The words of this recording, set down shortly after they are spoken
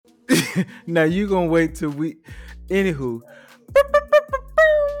Now you gonna wait till we. Anywho,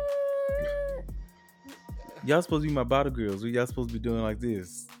 y'all supposed to be my bottle girls. Y'all supposed to be doing like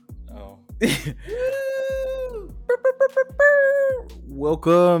this. Oh.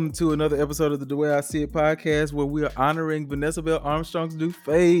 Welcome to another episode of the Way I See It podcast, where we are honoring Vanessa Bell Armstrong's new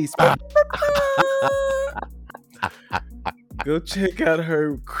face. Go check out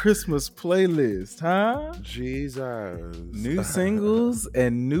her Christmas playlist, huh? Jesus. New singles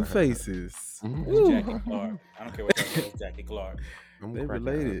and new faces. Jackie Clark. I don't care what that is, Jackie Clark. They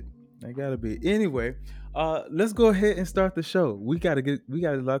related. They gotta be. Anyway, let's go ahead and start the show. We got a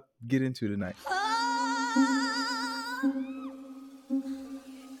lot to get into tonight.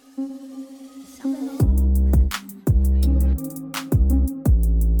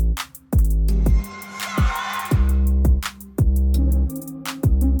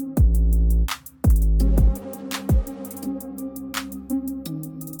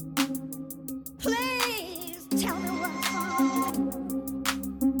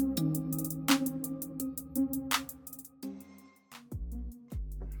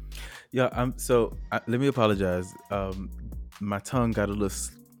 Yeah, let me apologize. My tongue got a little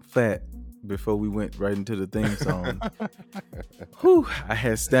fat before we went right into the theme song. Whew, I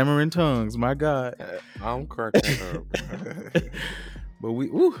had stammering tongues. My God, I'm cracking up. But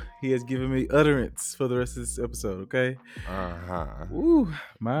he has given me utterance for the rest of this episode. Okay.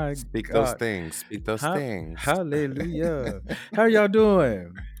 My Speak God. those things. Speak those things. Hallelujah. How y'all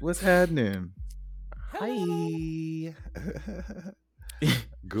doing? What's happening? Hi.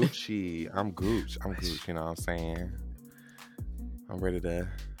 Gucci. I'm Gooch. You know what I'm saying? I'm ready to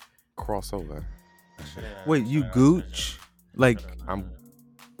cross over. Wait, you Gooch? Like I'm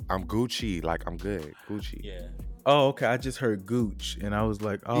Gucci. Like I'm good. Gucci. Yeah. Oh, okay. I just heard Gooch, and I was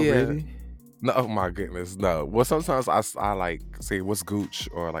like, "Oh, really?" No, oh my goodness, no. Well, sometimes I like say what's Gooch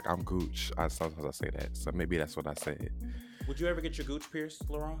or like I'm Gooch. Sometimes I say that, so maybe that's what I said. Would you ever get your Gooch pierced,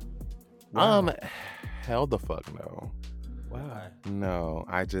 Laurent? Wow. Hell the fuck no. Wow. No,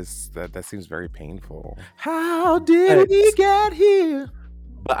 I just that seems very painful. How did we get here?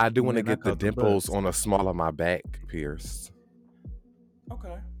 But I do want to get the dimples on the small of my back pierced.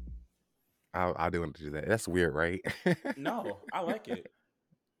 Okay. I do want to do that. That's weird, right? No, I like it.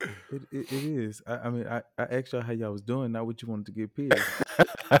 It is. I asked y'all how y'all was doing, not what you wanted to get pierced.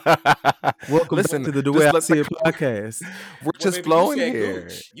 Welcome back to the Way I See It podcast. We're just flowing here.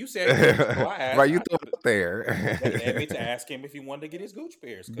 Gooch. You said Gooch, so I asked. Right, you threw it up there. They led me to ask him if he wanted to get his Gooch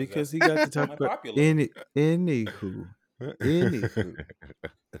pierced. Because he got to talk about Anywho.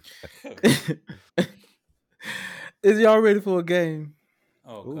 Is y'all ready for a game?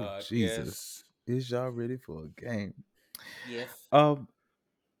 Oh, God, Jesus. Yes. Is y'all ready for a game? Yes.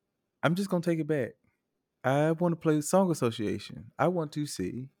 I'm just gonna take it back. I want to play Song Association. I want to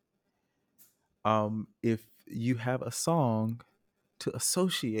see if you have a song to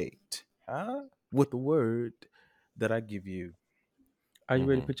associate with the word that I give you. Are you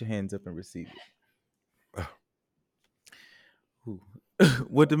ready to put your hands up and receive it?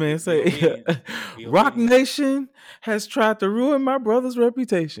 What the man say? Rock Nation has tried to ruin my brother's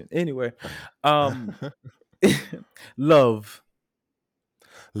reputation. Anyway, love.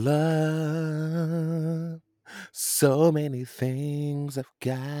 So many things I've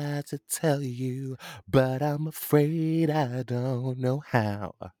got to tell you, but I'm afraid I don't know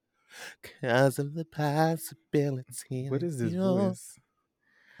how. 'Cause of the possibility. What is this voice?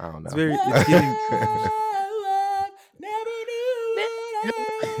 I don't know. It's getting... Never knew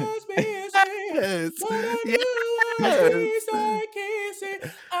what I was missing.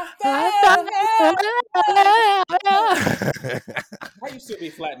 Why you still be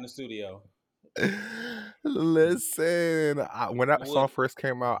flat in the studio? Listen, when that song first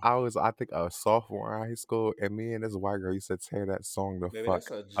came out, I think a sophomore in high school, and me and this white girl used to tear that song the fuck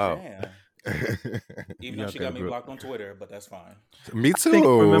up. Even though she got me blocked on Twitter, but that's fine. Me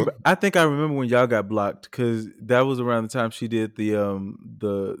too. I think I remember when y'all got blocked because that was around the time she did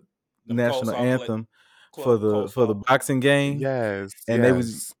the national anthem for the boxing game. Yes, and they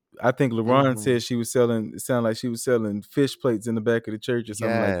was. I think LaRon said she was selling. It sounded like she was selling fish plates in the back of the church or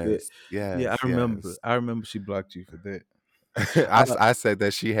something like that. Yeah, I remember. Yes. I remember she blocked you for that. I said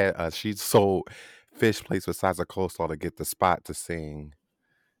that she had she sold fish plates besides a coleslaw to get the spot to sing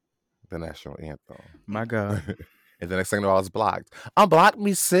the national anthem. My God. And the next thing I was blocked. Unblock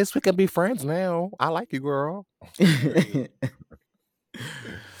me, sis. We can be friends now. I like you, girl. The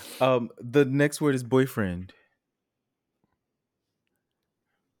next word is boyfriend.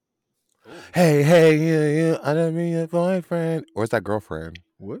 Hey, yeah, I don't mean your boyfriend. Or is that girlfriend?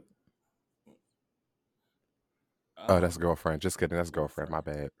 What? Oh, that's girlfriend. Just kidding. That's girlfriend. My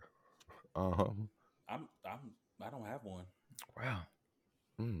bad. Uh-huh. I don't have one. Wow.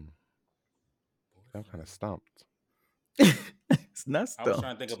 I'm kind of stumped. It's not I was stuff.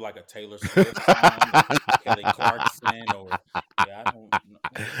 trying to think of like a Taylor Swift song, or Kelly Clarkson, or I don't know.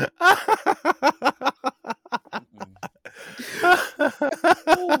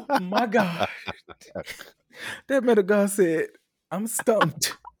 Oh my God. That man of God said, I'm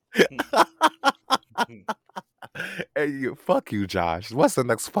stumped. Hey, fuck you, Josh. What's the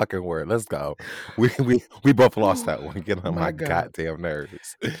next fucking word? Let's go. We both lost that one. Get on my God. goddamn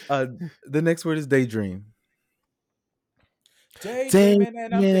nerves. The next word is daydream. Daydreaming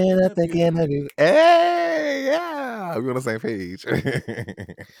and I'm thinking of you. Hey, yeah, we're on the same page.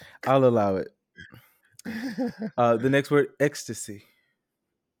 I'll allow it. The next word, ecstasy.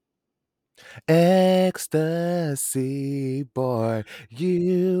 Ecstasy, boy,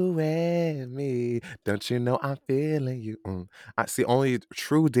 you and me. Don't you know I'm feeling you? I see. Only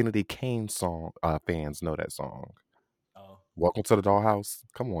true Dignity Kane song fans know that song. Oh, Welcome to the Dollhouse.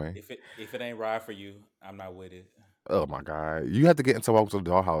 Come on. if it ain't right for you, I'm not with it. Oh my God, you have to get into Welcome to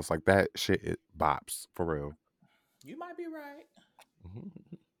the Dollhouse. Like that shit, it bops for real. You might be right.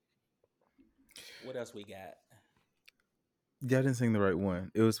 What else we got? Y'all didn't sing the right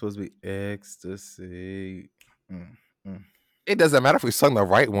one. It was supposed to be ecstasy. It doesn't matter if we sung the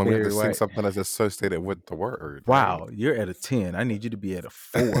right one. We have Very to sing white. something that's associated with the word. Wow, you're at a 10. I need you to be at a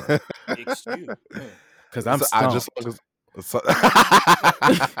 4. Excuse me. Because I'm So stumped.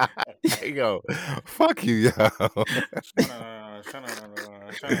 Yo, fuck you, yo.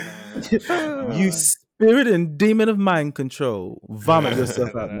 You spirit and demon of mind control. Vomit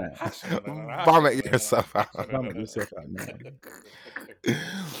yourself out now. Vomit yourself out. Vomit yourself out now.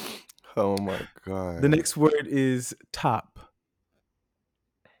 Oh my God. The next word is top.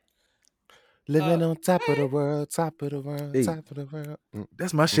 Living on top of the world, top of the world, Hey, top of the world.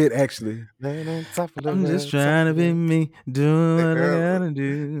 That's my shit, actually. Living on top of the I'm world. just trying to be me, doing what I gotta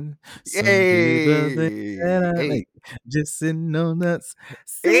do. Some people think that I make just sitting on nuts,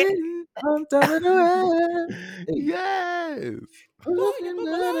 sitting on top of the world. Yes. Boy, you put my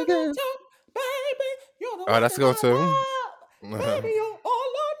love on top, baby. You're the one that's that going I to. want. Baby, you're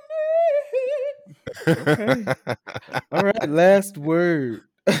all I need. Okay. All right, last word.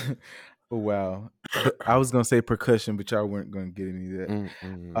 Oh wow. I was gonna say percussion, but y'all weren't gonna get any of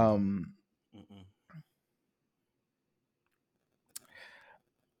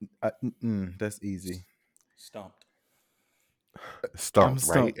that. That's easy. Stumped. Stumped,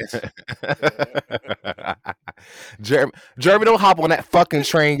 right? Stumped. Jeremy, don't hop on that fucking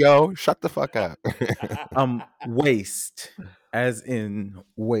train, yo. Shut the fuck up. Waste, as in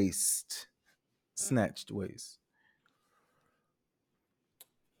waste, snatched waste.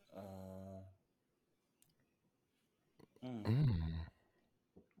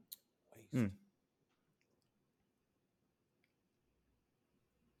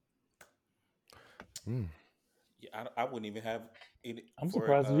 Yeah, I wouldn't even have it. I'm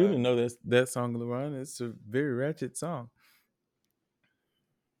surprised you didn't know that song, LaRon. It's a very ratchet song.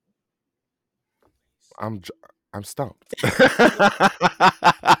 I'm stumped.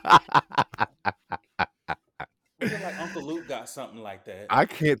 Like Uncle Luke got something like that. I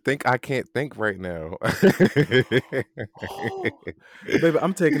can't think right now. Baby,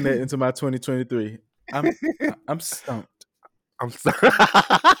 I'm taking that into my 2023. I'm stumped. I'm stumped.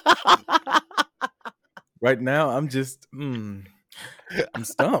 Right now, I'm just I'm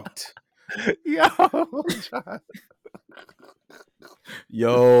stumped.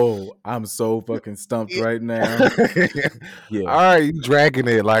 Yo, I'm so fucking stumped right now. Yeah. All right, you dragging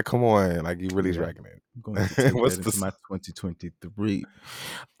it. Like, come on. Like, you really dragging it. I'm going to take that into my 2023.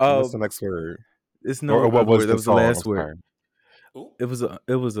 What's the next word? It's no what was that was the last word. Ooh. It was a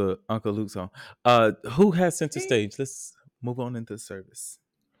Uncle Luke song. Who has center stage? Let's move on into service.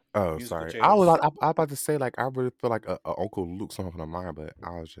 Oh, Musical sorry. chairs. I was about to say, like, I really feel like a Uncle Luke song on mine, but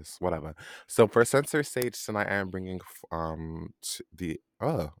I was just whatever. So for center stage tonight, I am bringing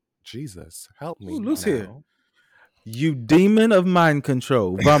Jesus, help me. Ooh, Luke's here. You demon of mind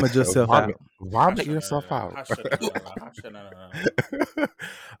control, vomit yourself out. Vomit yourself out.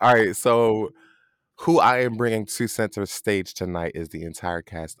 All right, so who I am bringing to center stage tonight is the entire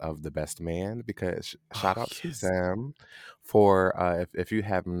cast of The Best Man, because shout out to them for if you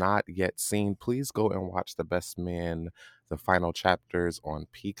have not yet seen, please go and watch The Best Man, the final chapters on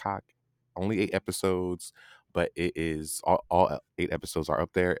Peacock. Only 8 episodes, but it is all 8 episodes are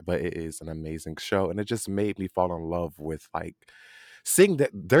up there, but it is an amazing show, and it just made me fall in love with, like, seeing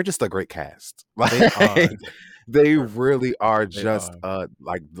that they're just a great cast. Like, they really are just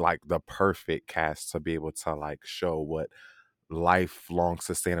like the perfect cast to be able to, like, show what lifelong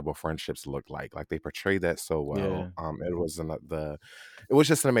sustainable friendships look like. Like they portrayed that so Yeah. well. It was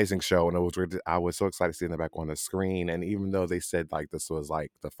just an amazing show, and it was I was so excited seeing it back on the screen. And even though they said like this was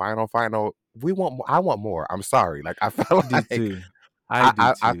like the final, I want more. I'm sorry, like I felt I do like too. I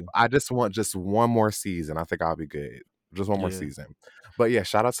do too. I just want just one more season. I think I'll be good. Just one more Yeah. season. But yeah,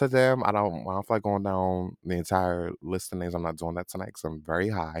 shout out to them. I don't feel like going down the entire list of names. I'm not doing that tonight because I'm very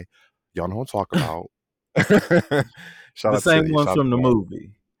high. Y'all know what I'm talking about. Shout The out same to ones shout out from to the y'all.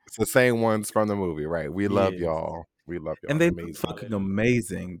 movie. It's the same ones from the movie, right? We love Yes. y'all. We love y'all. And they Amazing. look fucking Hallelujah.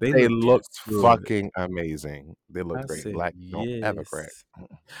 amazing. They They look looked good. fucking amazing. They I look great. said Black don't ever crack. yes.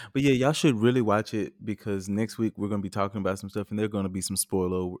 But yeah, y'all should really watch it because next week we're gonna be talking about some stuff and there are gonna be some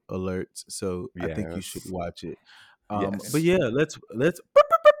spoiler alerts. So I think you should Yes. watch it. Yes. But yeah, let's let's put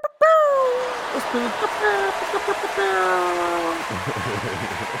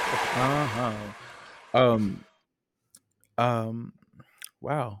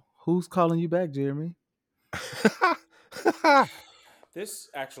wow. Who's calling you back, Jeremy? This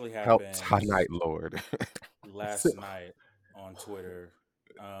actually Help happened tonight, Lord. last night on Twitter.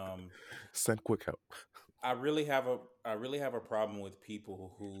 Send quick help. I really have a problem with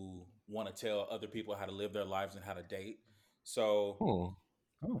people who want to tell other people how to live their lives and how to date. So Hmm.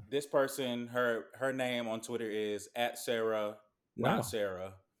 Oh, this person, her name on Twitter is at Sarah, wow. not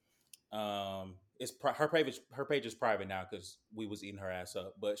Sarah. Her page is private now because we was eating her ass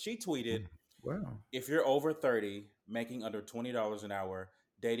up. But she tweeted, Wow. "If you're over 30, making under $20 an hour,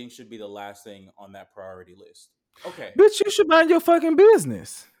 dating should be the last thing on that priority list." Okay, Bitch, you should mind your fucking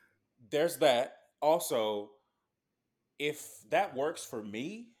business. there's that. Also, if that works for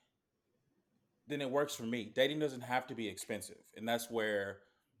me, then it works for me. Dating doesn't have to be expensive, and that's where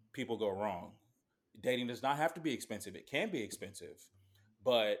people go wrong. Dating does not have to be expensive. It can be expensive,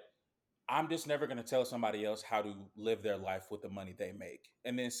 but I'm just never going to tell somebody else how to live their life with the money they make.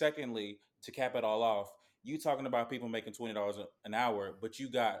 And then, secondly, to cap it all off, you talking about people making $20 an hour, but you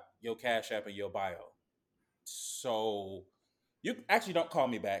got your Cash App in your bio. So you actually don't call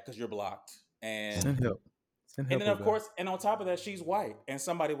me back because you're blocked. Send And help. Send help. and then of over. course, and on top of that, she's white. And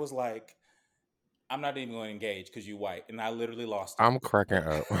somebody was like, "I'm not even going to engage because you white." And I literally lost it. I'm cracking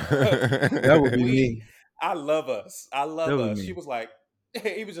up. That would be me. I love us. I That love would us. be She me. was like,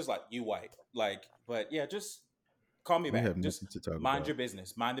 he was just like, "You white." Like, but yeah, just call me We have back. Just nothing to talk mind about. your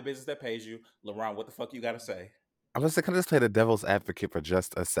business. Mind the business that pays you. LeBron, what the fuck you got to say? I'm just gonna just play the devil's advocate for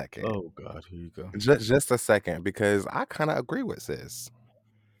just a second. Oh God, here you go. Just a second, because I kind of agree with sis.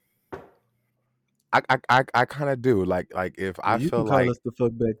 I kind of do. Like if Well, I you feel can call like, us the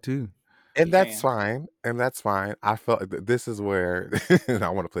fuck back too. and You that's can. fine, and that's fine. I felt this is where I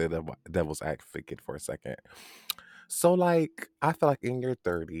want to play the devil's advocate for a second. So, like, I feel like in your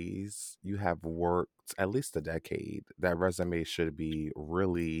 30s, you have worked at least a decade. That resume should be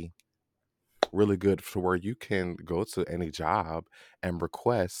really, really good for where you can go to any job and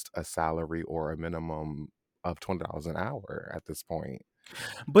request a salary or a minimum of $20 an hour at this point.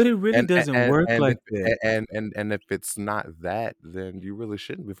 But it really And doesn't and work and like if that. and if it's not that, then you really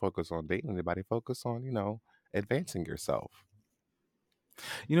shouldn't be focused on dating anybody. Focus on, advancing yourself.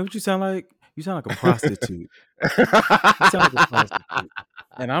 You know what you sound like? You sound like a prostitute. You sound like a prostitute.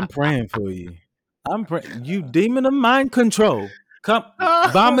 And I'm praying for you. I'm praying. You demon of mind control. Come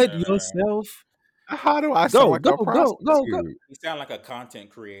vomit yourself. How do I sound Go, like go, a go, go, go. prostitute? He sound like a content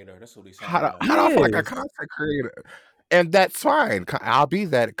creator. That's what he How sound do, like. how do I feel like a Yes. content creator? And that's fine. I'll be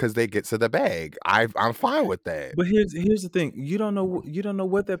that because they get to the bag. I'm fine with that. But here's the thing. You don't know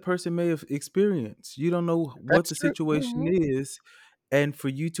what that person may have experienced. You don't know what That's the true. situation is. And for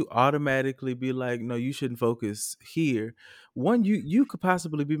you to automatically be like, no, you shouldn't focus here. One, you could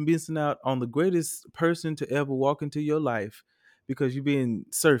possibly be missing out on the greatest person to ever walk into your life because you're being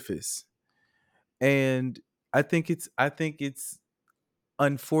surface. And I think it's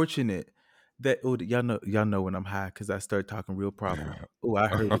unfortunate that y'all know when I'm high because I start talking real proper. Oh, I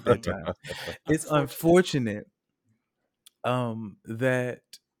heard it that time. It's unfortunate that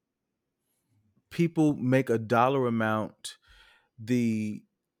people make a dollar amount the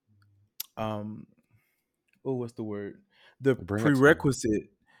what's the word, the Bring it to me. prerequisite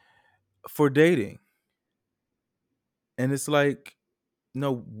for dating, and it's like,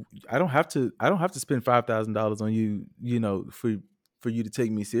 no, I don't have to spend $5,000 on you, for you to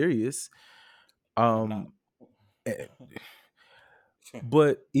take me serious. I'm not. Eh,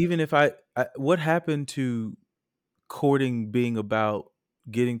 but even if what happened to courting being about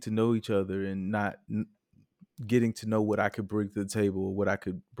getting to know each other and not getting to know what I could bring to the table or what I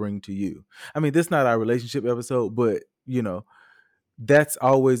could bring to you? I mean, this is not our relationship episode, but that's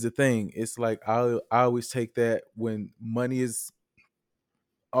always the thing. It's like I always take that when money is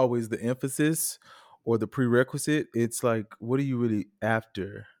always the emphasis or the prerequisite. It's like, what are you really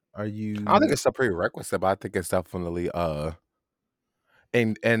after? Are I don't think you it's a prerequisite, but I think it's definitely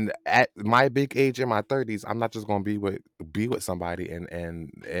and at my big age in my 30s, I'm not just gonna be with somebody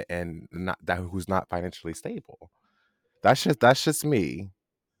and not that who's not financially stable. That's just me.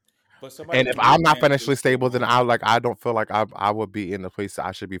 But somebody And if who I'm is not financially financially stable, then stable. I don't feel like I would be in the place that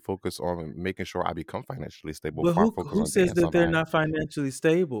I should be focused on making sure I become financially stable but before I focus who on says dating that they're somebody. not financially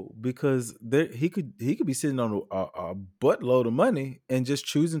stable? Because he could be sitting on a buttload of money and just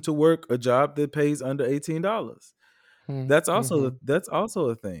choosing to work a job that pays under $18. Mm-hmm. That's also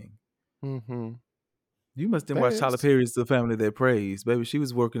a thing. Mm-hmm. You must have That watched Tyler is. Perry's The Family That Prays. Baby, she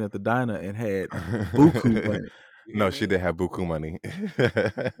was working at the diner and had buku money. You hear No, she me? did have buku money.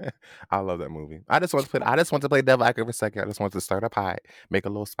 I love that movie. I just want to play devil actor for a second. I just want to start up high, make a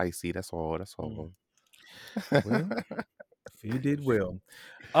little spicy. That's all. That's Mm. all. Well, you did well.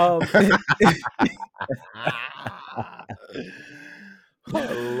 Um,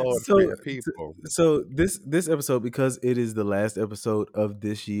 Oh, Lord, free so the people. so this episode, because it is the last episode of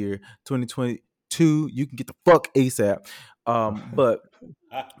this year, 2022, you can get the fuck ASAP. But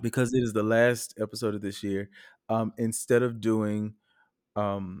because it is the last episode of this year, instead of doing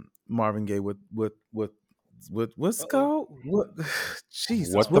Marvin Gaye with what's Uh-oh. called what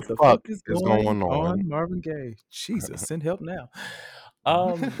Jesus, What the what the fuck fuck is is going going on? on, Marvin Gaye? Jesus, send help now.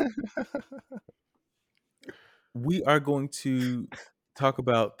 Um, we are going to talk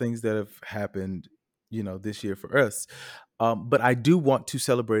about things that have happened, this year for us. But I do want to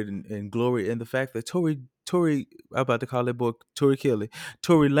celebrate and glory in the fact that Tory, I'm about to call that boy Tory Kelly,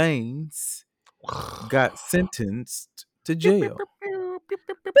 Tory Lanez got sentenced to jail.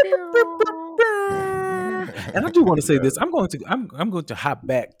 And I do want to say this. I'm going to hop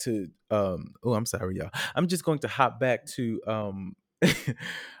back to oh, I'm sorry, y'all. I'm just going to hop back to um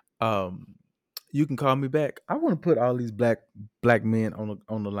you can call me back. I want to put all these black men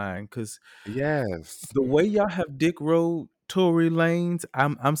on the line, because Yes. the way y'all have dick rolled Tory Lanez,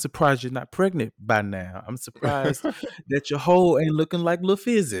 I'm surprised you're not pregnant by now. I'm surprised that your hole ain't looking like Lil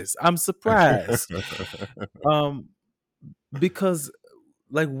Fizz's. I'm surprised. Um, because,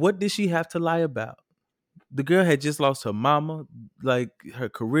 like, what did she have to lie about? The girl had just lost her mama. Like, her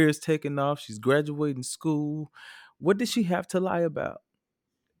career's taking off. She's graduating school. What did she have to lie about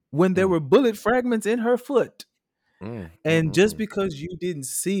when there Mm, were bullet fragments in her foot? mm, mm, And mm, just mm. because you didn't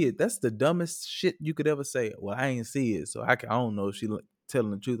see it, that's the dumbest shit you could ever say. Well, I ain't see it, so I don't know if she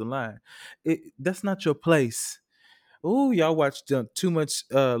telling the truth or lying. That's not your place. Oh, y'all watched too much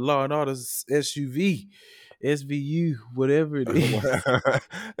Law and Order's SVU, whatever it is.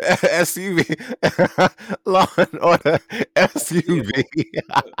 SUV. Law and Order That's a SUV.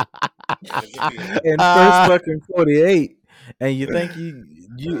 vehicle. That is a vehicle. And first fucking 48, and you think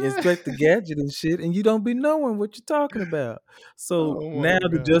you inspect the gadget and shit, and you don't be knowing what you're talking about. So Oh now my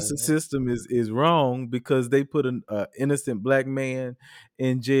the justice god. system is wrong because they put an innocent black man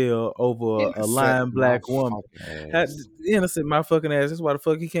in jail over a Innocent lying my black woman. fucking Had, ass. innocent my fucking ass. That's why the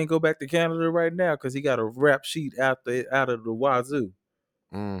fuck he can't go back to Canada right now, because he got a rap sheet out of the wazoo.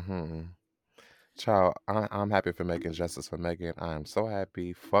 Mm-hmm. Child, I'm happy for making justice for Megan. I am so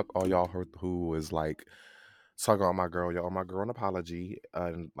happy. Fuck all y'all who is like talking about my girl. Y'all, my girl, an apology.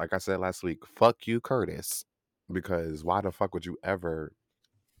 And like I said last week, fuck you, Curtis. Because why the fuck would you ever?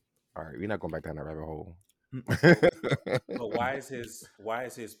 All right, we're not going back down that rabbit hole. But why is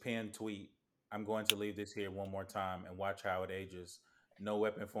his pinned tweet? I'm going to leave this here one more time and watch how it ages. No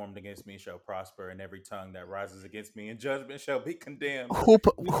weapon formed against me shall prosper, and every tongue that rises against me in judgment shall be condemned.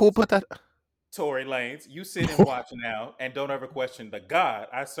 You, Who put that? Tory Lanez, you sit and watch now, and don't ever question the God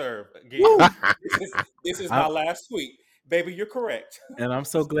I serve again. Woo! This is I, my last tweet, baby. You're correct. and I'm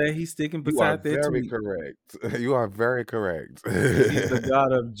so glad he's sticking You are beside that very tweet, correct. You are very correct. because he's the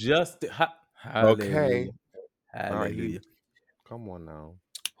God of justice. Hallelujah. Okay. All right, he. Hallelujah. Come on now.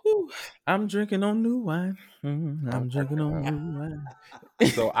 Whew. I'm drinking on new wine. Oh I'm my drinking on god. new wine.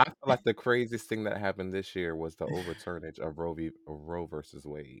 So I feel like the craziest thing that happened this year was the overturnage of Roe versus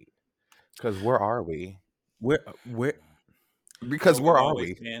Wade. Because where are we? Where where Where Because we've where are always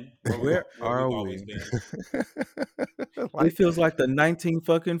we? been. where Where are we've always we? been. It Like, feels like the 19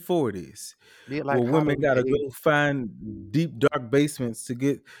 fucking 40s, be where like, how do women we gotta age? go find deep dark basements to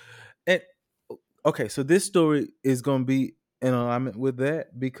get. And okay, so this story is gonna be in alignment with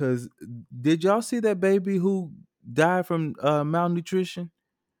that, because did y'all see that baby who died from malnutrition?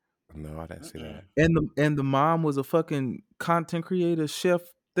 No, I didn't see Mm-mm. that. And the mom was a fucking content creator chef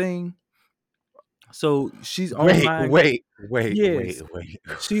thing. So she's Wait, online. wait, wait, wait, Yes, wait.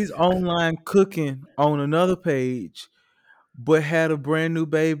 she's online cooking on another page, but had a brand new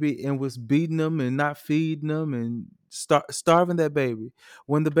baby and was beating them and not feeding them and starving that baby.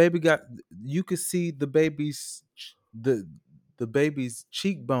 When the baby got, you could see the baby's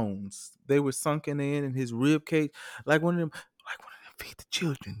cheekbones. They were sunken in his rib cage, like one of them feed the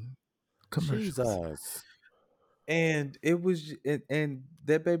children commercials. Jesus. And it was, and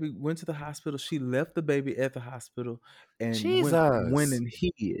that baby went to the hospital. She left the baby at the hospital and went Jesus. and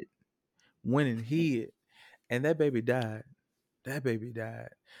hid, went and hid, and that baby died. That baby died.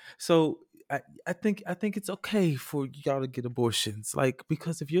 So I think it's okay for y'all to get abortions, like,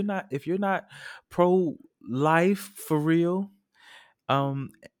 because if you're not pro life for real, um,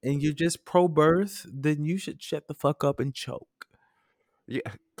 and you're just pro birth, then you should shut the fuck up and choke.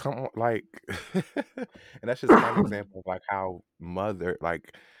 Yeah, come on, like, and that's just one example of like how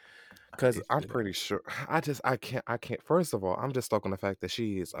like, I because hate to I'm say that. pretty sure I can't. First of all, I'm just stuck on the fact that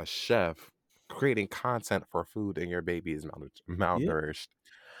she is a chef creating content for food and your baby is Yeah, malnourished.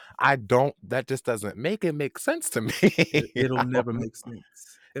 I don't. That just doesn't make sense to me. it'll I don't never know. make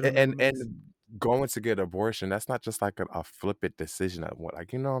sense. It'll never make sense. And going to get abortion, that's not just like a flippant decision.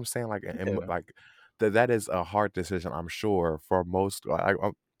 Like, you know what I'm saying? Like, Yeah, like that is a hard decision, I'm sure, for most.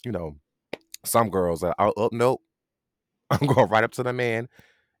 You know, some girls that are, oh, nope, I'm going right up to the man.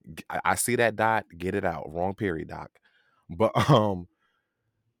 I see that dot, get it out. Wrong period, doc. But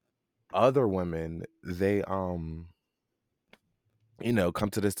other women, they come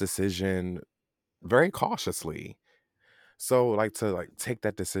to this decision very cautiously. So, like, to like take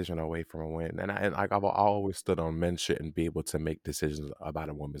that decision away from a woman, and like I've always stood on, men shouldn't be able to make decisions about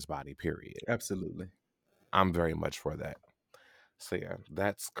a woman's body. Period. absolutely. I'm very much for that. So yeah,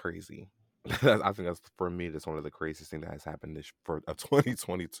 that's crazy. I think that's, for me, that's one of the craziest things that has happened this for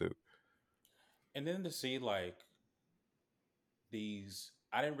 2022. And then to see like these,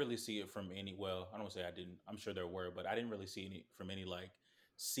 I didn't really see it from any. Well, I don't want to say I didn't. I'm sure there were, but I didn't really see any from any like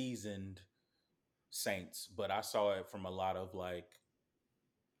seasoned saints. But I saw it from a lot of like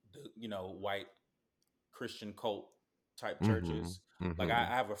the white Christian cult type Mm-hmm. churches. Like I Mm-hmm.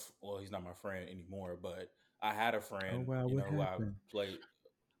 have well, he's not my friend anymore, but I had a Oh friend, wow, what who happened?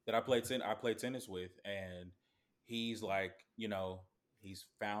 I played tennis with, and he's like, he's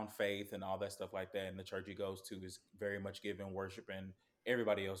found faith and all that stuff like that. And the church he goes to is very much giving, worshiping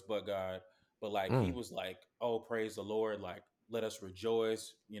everybody else but God. But like he Mm. was like, "Oh, praise the Lord! Like let us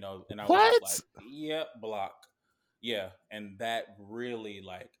rejoice," And I was just What? like, "Yep, block." Yeah, and that really,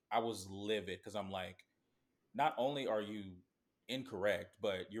 like, I was livid because I'm like, not only are you incorrect,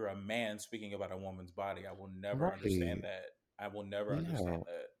 but you're a man speaking about a woman's body. I will never understand Right. that. I will never Yeah. understand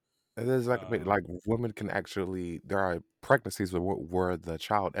that. It is like, Um, like, women can actually. There are pregnancies where the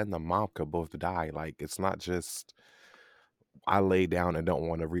child and the mom could both die. Like, it's not just I lay down and don't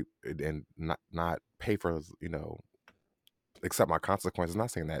want to and not pay for, accept my consequences.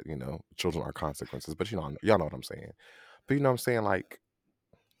 Not saying that, children are consequences, but y'all know what I'm saying. But you know what I'm saying? Like,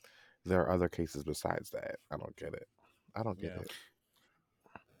 there are other cases besides that. I don't get it. I don't get yeah, it.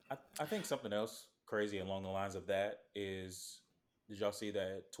 I think something else crazy along the lines of that is, did y'all see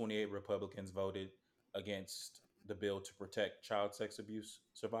that 28 Republicans voted against the bill to protect child sex abuse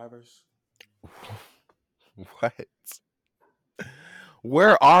survivors? What?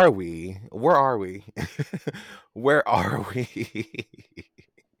 Where are we? Where are we? Where are we?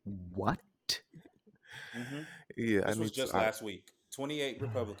 What? Hmm. Yeah, I This was need to. just last week. 28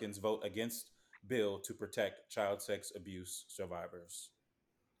 Republicans vote against bill to protect child sex abuse survivors.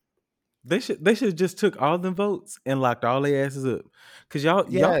 They should have just took all them votes and locked all their asses up. Cause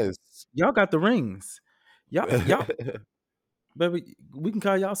Yes. y'all got the rings. Y'all baby, we can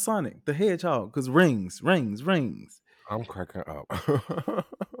call y'all Sonic the Hedgehog, cause rings, rings, rings. I'm cracking up.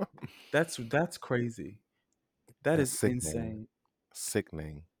 That's crazy. That That's is sickening. insane.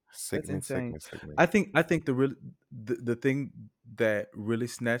 Sickening. That's Sickening, insane. sickening, sickening. I think the thing that really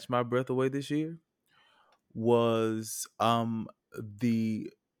snatched my breath away this year was the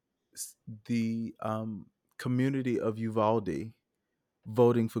the community of Uvalde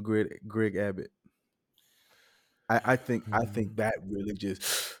voting for Greg Abbott. I think that really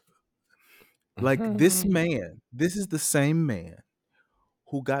just, like, this is the same man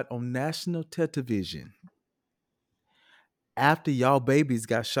who got on national television after y'all babies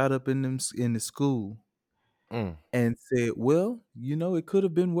got shot up in the school Mm. and said, "Well, it could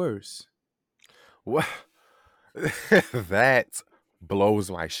have been worse." What? That blows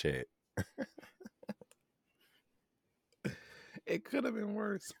my shit. It could have been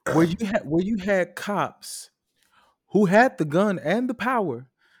worse. Where you had cops who had the gun and the power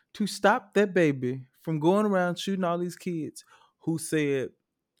to stop that baby from going around shooting all these kids who said,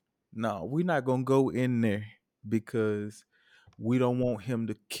 no, we're not going to go in there because we don't want him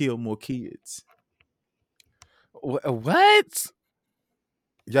to kill more kids. What?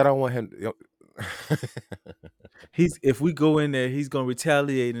 Y'all don't want him. If we go in there, he's going to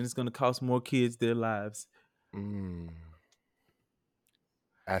retaliate and it's going to cost more kids their lives.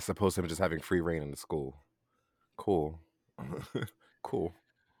 As opposed to him just having free reign in the school. Cool. Cool.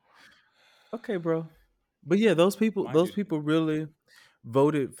 Okay, bro. But yeah, those people really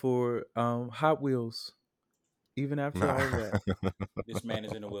voted for Hot Wheels, even after all that. This man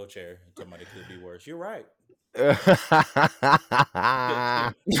is in a wheelchair. Talking about it could be worse. You're right.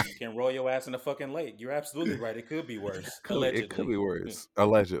 Can roll your ass in the fucking lake. You're absolutely right. It could be worse. Allegedly. It could be worse.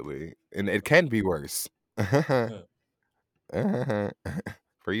 Allegedly. And it can be worse.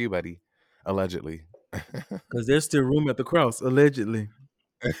 For you, buddy. Allegedly. Because there's still room at the cross, allegedly.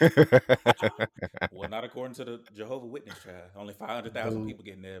 Well, not according to the Jehovah Witness trial. Only 500,000 people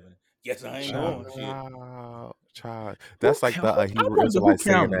getting there. But yes, I ain't going. Shit. Child. That's like the Hebrew Israelites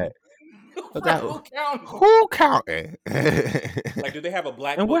saying that. Who counting? Like, do they have a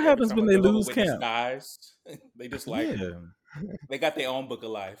black and book? what happens when they lose count? Dies? They just like they got their own book of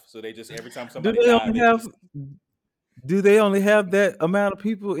life. So they just every time somebody do they only have that amount of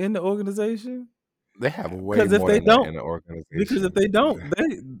people in the organization? They have way more than that in the organization. Because if they don't,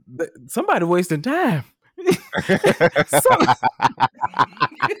 they somebody wasting time.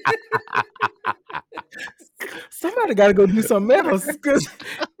 Somebody got to go do something else because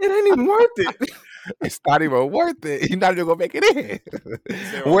it ain't even worth it. It's not even worth it. You're not even gonna make it in.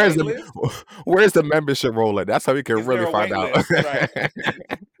 Where's the membership roll at? That's how we can really find out. Right.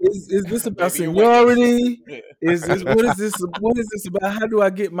 Is this about seniority? What is this about? How do I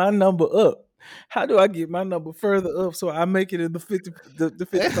get my number up? How do I get my number further up so I make it in the 500,000?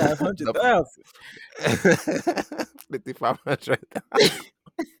 500,000.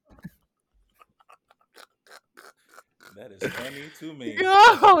 That is funny to me.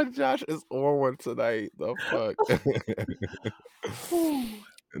 Oh, Josh is on one tonight. The fuck.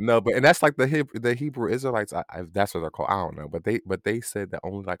 No, and that's like the Hebrew Israelites. That's what they're called. I don't know, but they said that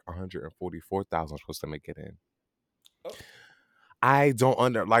only like 144,000 are supposed to make it in. Oh. I don't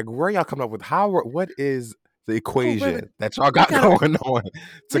where y'all coming up with what is the equation that y'all got going on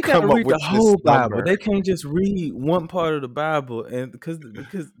to come up with the whole Bible? Number. They can't just read one part of the Bible, and because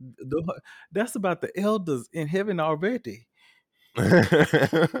that's about the elders in heaven already. You got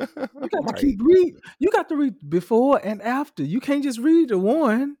to keep reading. You got to read before and after. You can't just read the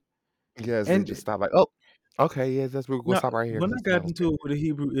one. Yes, and just stop like, oh, okay, yeah, we're gonna stop right here. When I got into it with a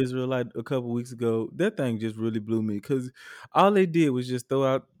Hebrew Israelite a couple weeks ago, that thing just really blew me because all they did was just throw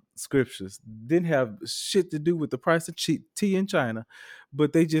out scriptures. Didn't have shit to do with the price of tea in China,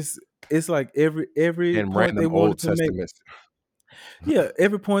 but it's like every and point they wanted to make. Yeah,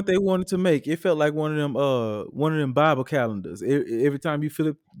 every point they wanted to make, it felt like one of them Bible calendars. Every time you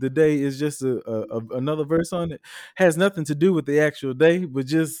flip the day, is just another verse on it. Has nothing to do with the actual day, but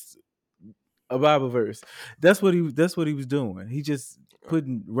just a Bible verse. That's what he was doing. He just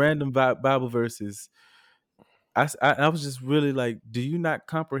putting random Bible verses. I was just really like, do you not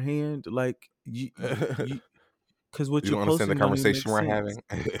comprehend? Like you because what you don't understand the conversation we're having.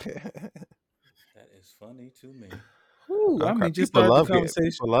 That is funny to me. Ooh, I mean, just people love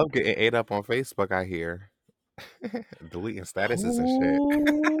getting ate up on Facebook. I hear deleting statuses and shit.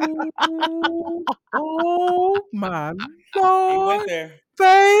 Oh my Lord! He went there.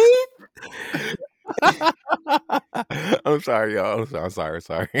 Faith. I'm sorry, y'all. I'm sorry.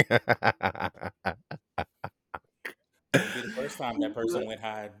 It'll be the first time that person went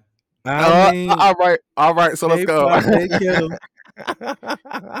hide. All right. So let's go.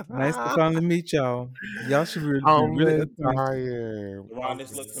 Nice to finally meet y'all. Y'all should really Ron,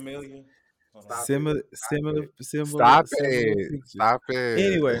 this look familiar. Similar. Stop it.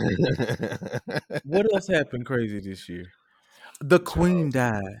 Anyway, what else happened crazy this year? The Queen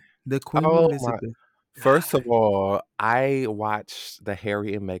died. The Queen Elizabeth. First of all, I watched the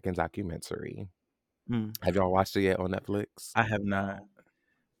Harry and Meghan documentary. Have y'all watched it yet on Netflix? I have not.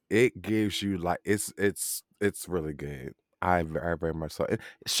 It gives you like it's really good. I very much so.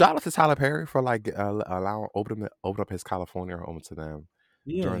 Shout out to Tyler Perry for like open up his California home to them.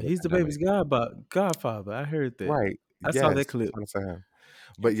 Yeah, he's the baby's godfather. I heard that. Right. I saw that clip.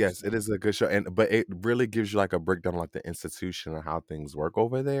 But yes, it is a good show, but it really gives you like a breakdown of like the institution and how things work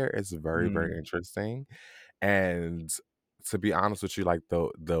over there. It's very very interesting, and to be honest with you, like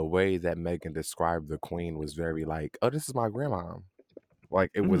the way that Meghan described the Queen was very like, oh, this is my grandma.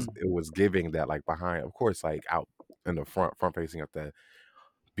 Like it was giving that like behind, of course, like out in the front facing of the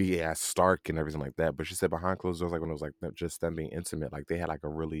be as stark and everything like that. But she said behind closed doors, like when it was like just them being intimate, like they had like a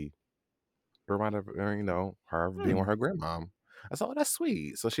really reminded her, her being with her grandmom. I said, oh, that's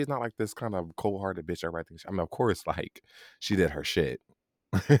sweet. So she's not like this kind of cold hearted bitch. Everybody thinks. I mean, of course, like she did her shit,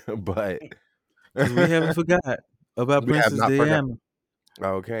 but Because we haven't forgot about we have Princess not forgotten.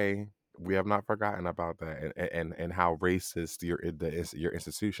 Diana. Okay, we have not forgotten about that, and how racist your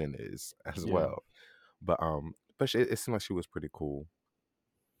institution is as Yeah. well. But it seemed like she was pretty cool.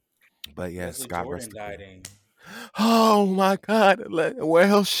 But yes, Leslie God rest Jordan the died queen. in. Oh my God!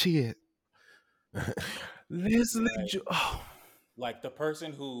 Well, shit. Leslie Like, oh. like the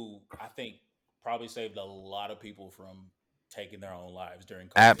person who I think probably saved a lot of people from taking their own lives during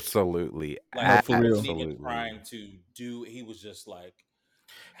COVID. Absolutely, Like No, he for real. wasn't even absolutely. trying to do. He was just like,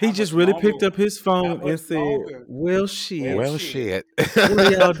 He how just much really longer? picked up his How phone much and said, longer? well, shit. Well, Well, shit. shit. What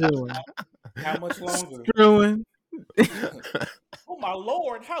are y'all doing? How much longer? Screwing. Oh my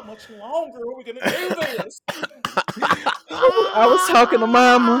Lord! How much longer are we gonna do this? I was talking to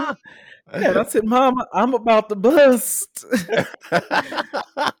Mama, and I said, Mama, I'm about to bust.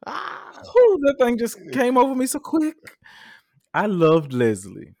 That thing just came over me so quick. I loved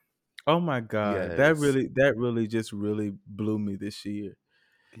Leslie. Oh my God. That Yes. really just really blew me this year.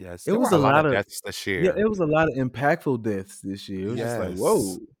 Yes. It There were was a a lot lot of of deaths this it year. was a lot of impactful deaths this year. It was just like, Yes.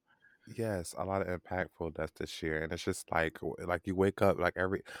 whoa. Yes, a lot of impactful deaths this year, and it's just like you wake up like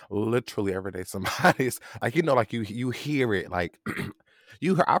literally every day somebody's like like you hear it like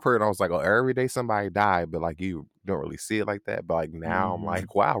I've heard. I was like, oh, every day somebody died, but like you don't really see it like that. But like now I'm Mhm.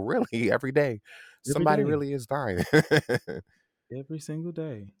 like, wow, really every day Every somebody day. really is dying. Every single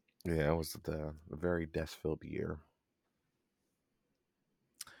day. Yeah, it was the very death filled year.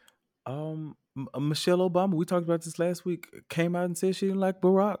 Michelle Obama, we talked about this last week, came out and said she didn't like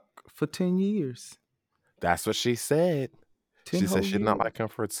Barack for 10 years. That's what she said. 10 She said whole she did not years. like him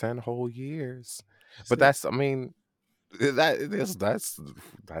for 10 whole years. She But said, I mean, that's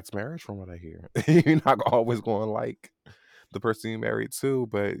marriage from what I hear. You're not always going to like the person you married to,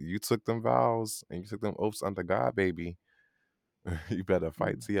 but you took them vows and you took them oaths unto God, baby. You better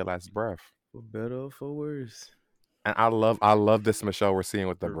fight to your last breath. for better or for worse. And I love this Michelle we're seeing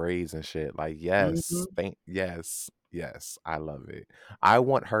with the Sure. braids and shit. Like, Mhm. yes, I love it. I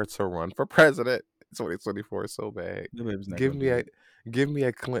want her to run for president 2024 so bad. The baby's not Give gonna me do a it. give me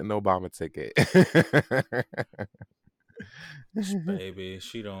a Clinton Obama ticket. Baby,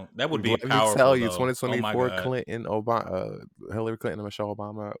 she don't. That would be Let me tell powerful you, though. Oh my 2024 God, Clinton Obama, Hillary Clinton and Michelle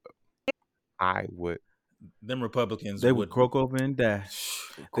Obama, I would them Republicans They would would. croak over and die.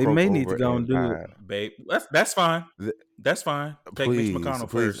 They croak may need over to go and and do it. die. Babe, that's fine. That's fine. Take Mitch Please, McConnell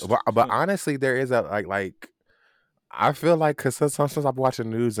please. first. But honestly, there is a like I feel like because sometimes I'm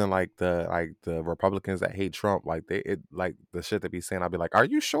watching news and like the Republicans that hate Trump, like like the shit they be saying, I'll be like, are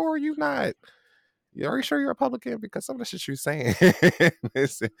you sure you not? Are you sure you're Republican? Because some of the shit you're saying,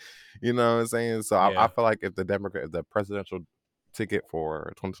 you know what I'm saying? So I Yeah. feel like if the presidential ticket for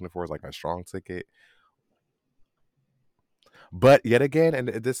 2024 is like a strong ticket, but yet again, and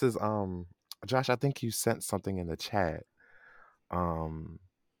this is Josh, I think you sent something in the chat um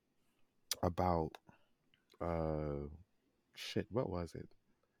about shit, what was it?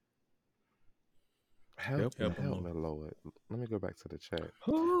 Help Help me, them. Lord. Let me go back to the chat.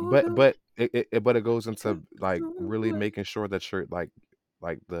 Hold But on. it goes into like really making sure that you're like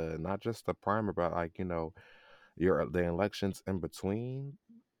the not just the primer, but like your the elections in between.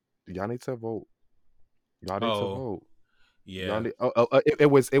 Y'all need to vote. Y'all need to Oh, vote. Y'all yeah. need. It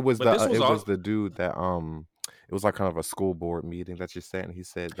was But this was it was all. the dude that it was like kind of a school board meeting that you said, and he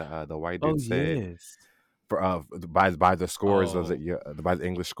said the white Oh dude said yes. for by the scores of Oh, by the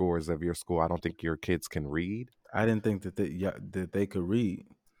English scores of your school, I don't think your kids can read. I didn't think that they could read.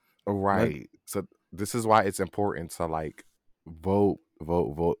 Like, Right. So this is why it's important to like vote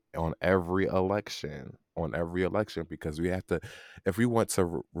on every election, because we have to, if we want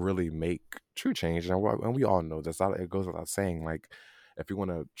to really make true change, and we all know this, it goes without saying, like if we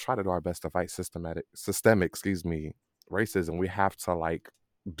want to try to do our best to fight systemic, excuse me, racism, we have to like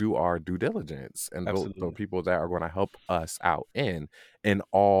do our due diligence and vote the absolutely. people that are going to help us out in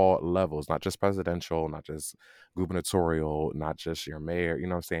all levels, not just presidential, not just gubernatorial, not just your mayor, you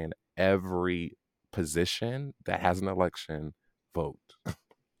know what I'm saying? Every position that has an election, vote.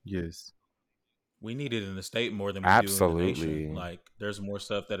 Yes. we need it in the state more than we do in the nation. Absolutely. Like, there's more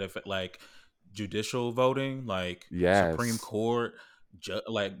stuff that if like judicial voting, like Supreme Yes. Court,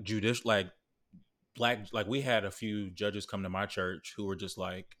 like judicial, like black, like we had a few judges come to my church who were just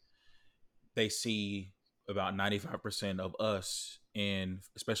like they see about 95% of us in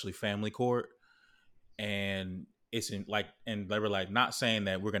especially family court, and it's in like, and they were like, not saying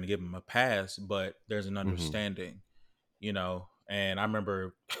that we're going to give him a pass, but there's an understanding, you know. And I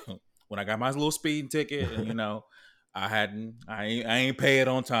remember when I got my little speeding ticket, and you know, I ain't pay it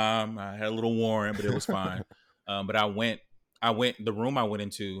on time. I had a little warrant, but it was fine. But I went the room I went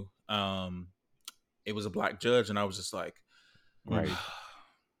into. It was a black judge, and I was just like, Right.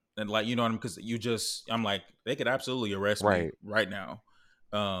 and like, you know what I mean? Because I'm like, they could absolutely arrest me right now,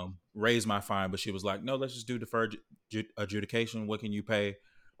 raise my fine. But she was like, no, let's just do deferred adjudication. What can you pay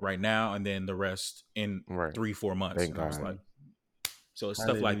right now, and then the rest in 3-4 months? Thank and God. I was like, so it's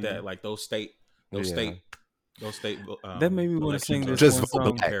stuff like that, like those state. That made me want to sing this just one song.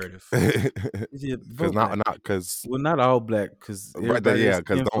 Imperative. Yeah, because not because not all black, because because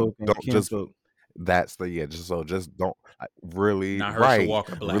don't just. That's the just don't really not Herschel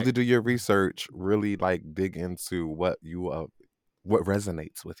Walker Black. Really do your research, really like dig into what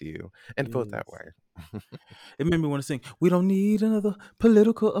resonates with you, and vote that way. It made me want to sing, we don't need another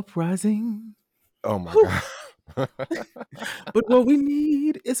political uprising. Oh my God. But what we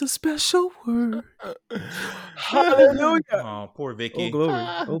need is a special word. Hallelujah. Oh, poor Vicky. Oh, glory.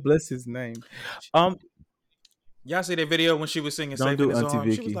 Oh, bless his name. Y'all see that video when she was singing Don't do Auntie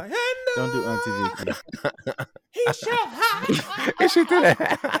Vicky. She was like, don't do Auntie Vicky. He shall hide. And she do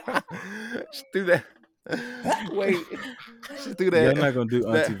that. She do that. Wait. She do that. You're not going to do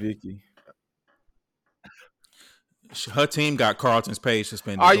Auntie Vicky. Her team got Carlton's page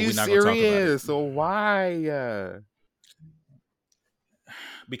suspended. Are you serious? So why?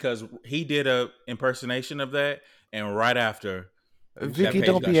 Because he did a impersonation of that, and right after, Vicky,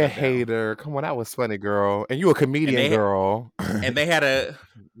 don't be a hater. Come on, that was funny, girl. And you a comedian, girl. And they had a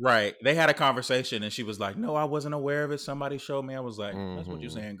conversation, and she was like, "No, I wasn't aware of it. Somebody showed me." I was like, "That's what you're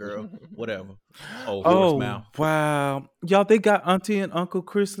saying, girl. Whatever." Oh, mouth. Wow, y'all! They got Auntie and Uncle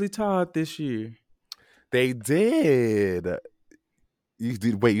Chrisley Todd this year. They did. You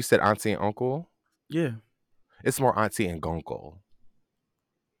did. Wait, you said Auntie and Uncle? Yeah, it's more Auntie and Gunkle.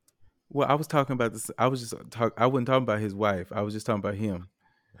 Well, I was talking about this. I wasn't talking about his wife. I was just talking about him.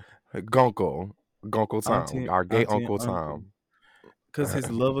 Gunkle Tom, our gay Uncle Tom. Because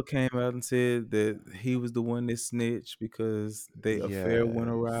his lover came out and said that he was the one that snitched because their affair went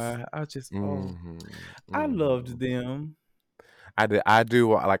awry. I just, I loved them. I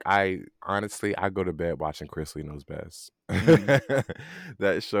do. Like, I honestly, I go to bed watching Chrisley Knows Best.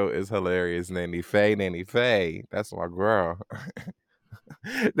 That show is hilarious. Nanny Faye. That's my girl.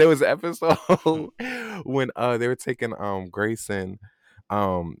 There was an episode when they were taking Grayson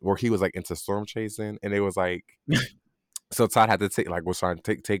where he was like into storm chasing, and it was like so Todd had to was trying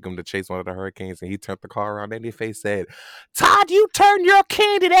to take him to chase one of the hurricanes, and he turned the car around. Nanny Faye said, "Todd, you turn your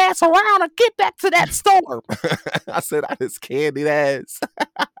candied ass around and get back to that storm." I said, "I just candied ass."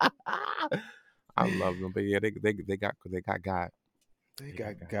 I love them, but yeah, they got God. They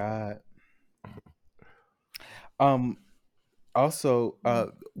got God. Also,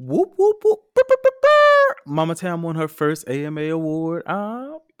 whoop whoop whoop, Mama Tam won her first AMA award.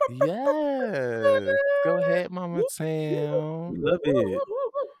 Yes, go ahead, Mama Tam. Love it.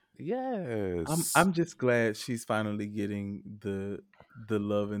 Yes, I'm just glad she's finally getting the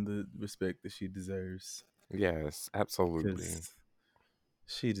love and the respect that she deserves. Yes, absolutely.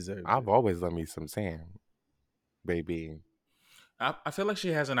 She deserves. I've always loved me some Tam, baby. I feel like she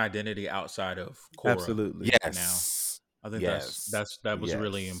has an identity outside of Cora. Absolutely. Yes. Now, I think that was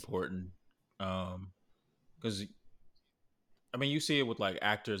really important. Because I mean, you see it with like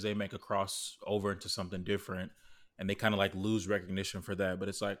actors, they make a crossover into something different, and they kind of like lose recognition for that. But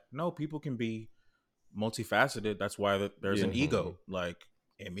it's like, no, people can be multifaceted. That's why there's an ego, like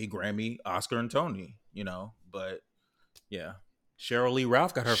Emmy, Grammy, Oscar, and Tony. You know, but yeah, Cheryl Lee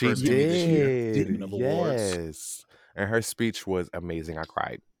Ralph got her first Emmy this year. Speaking of awards. And her speech was amazing. I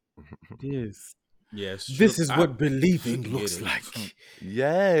cried. Yes. This is what believing looks like.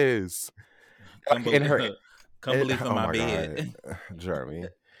 Yes. Come believe in my bed, Jeremy.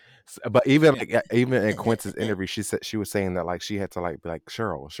 But even in Quince's interview, she was saying that like she had to like be like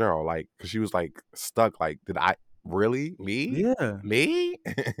Cheryl, like because she was like stuck. Like, did I really me? Yeah, me.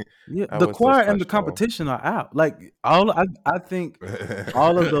 Yeah, the choir and the competition are out. Like I think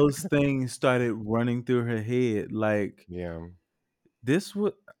all of those things started running through her head. Like, this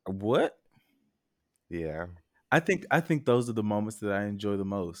what? Yeah. I think those are the moments that I enjoy the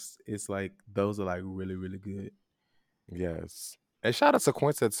most. It's like those are like really, really good. Yes. And shout out to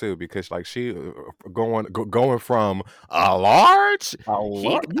Quince too, because like she going from a large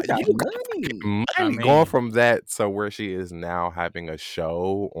money, going from that to where she is now having a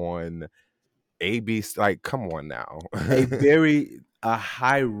show on ABC. Like, come on now. a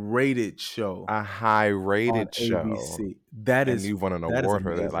high-rated show A on high-rated show. ABC. That And is you won an that is award for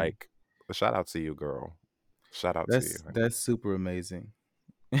that. amazing. Like, shout out to you, girl. Shout out to you. That's super amazing.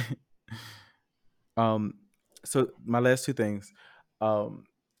 So my last two things.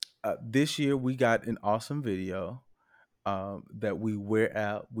 This year we got an awesome video that we wear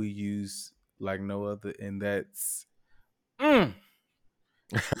out. We use like no other, and that's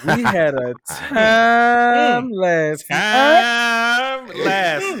we had a time last night.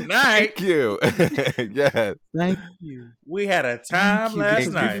 Night. Thank you. Yes. Thank you. We had a time last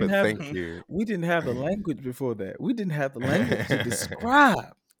because night. Thank you. We didn't have the language before that. We didn't have the language to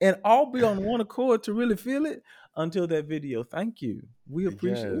describe and all be on one accord to really feel it until that video. Thank you. We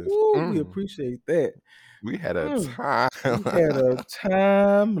appreciate. Yes. We appreciate that. We had a time. We had a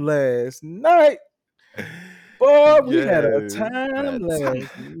time last night. Boy, we had a Yes, time that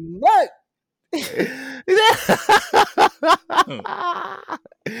last night.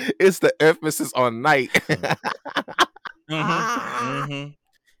 It's the emphasis on night. I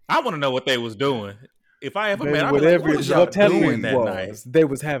want to know what they was doing. If I ever met, I'd be like, whatever what was y'all doing that night? was, they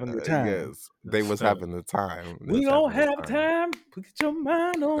was having the time. Yes, they was having the time. We gonna have time. Put your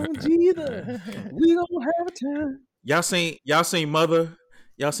mind on Jesus. We gonna have a time. Y'all seen Mother?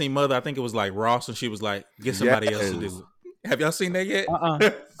 Y'all seen Mother? I think it was like Ross, and she was like, "Get somebody else to do it." Have y'all seen that yet?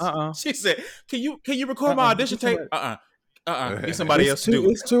 She said, "Can you record my audition tape?" Get somebody else to do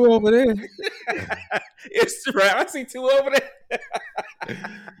it. It's two over there. It's right. I see two over there.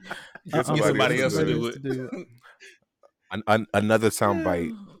 Get somebody else to do it. Another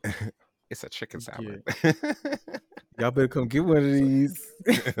soundbite. It's a chicken salad. Y'all better come get one of these.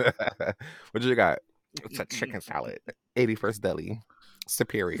 What you got? It's a chicken salad. 81st Deli.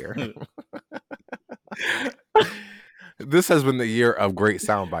 Superior. This has been the year of great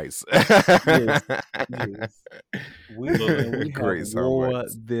sound bites. Yes. We Great have wore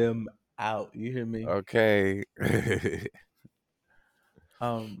bites. them out. You hear me? Okay.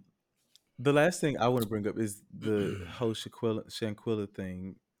 The last thing I want to bring up is the whole Shanquilla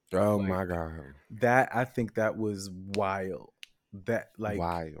thing. Oh my God. That I think that was wild. That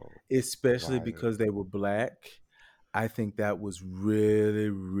wild. Especially because they were black. I think that was really,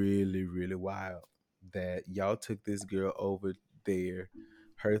 really, really wild. That y'all took this girl over there,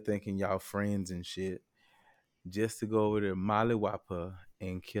 her thinking y'all friends and shit, just to go over there, mollywop her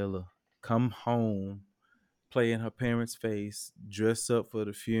and kill her. Come home, play in her parents' face, dress up for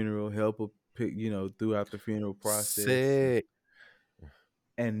the funeral, help her pick, throughout the funeral process. Sick.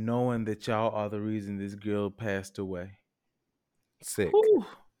 And knowing that y'all are the reason this girl passed away. Sick. Whew.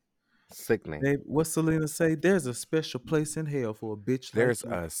 Sickening. What Selena say? There's a special place in hell for a bitch. There's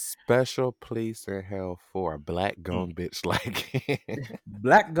like a special place in hell for a black gum bitch like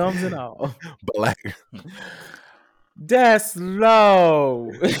black gums and all. Black. That's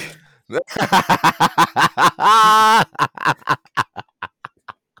low.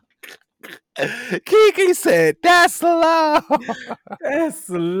 Kiki said, "That's low." That's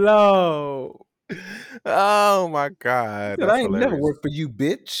low. Oh my God. Said, I ain't never worked for you,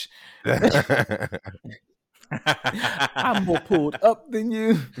 bitch. I'm more pulled up than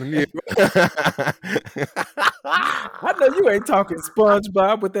you. I know you ain't talking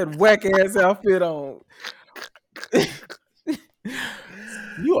SpongeBob with that whack ass outfit on.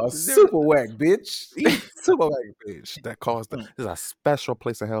 You are super whack, bitch. Super whack, bitch. That caused there's a special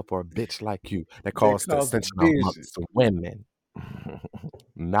place in hell for a bitch like you. That caused the ascension of mothers to women.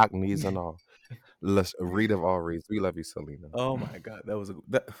 Knock knees and all. Let's read of all reads. We love you, Selena. Oh my God, that was a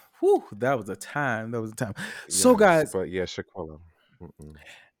time. That was a time. So guys, but yeah, Shaquilla.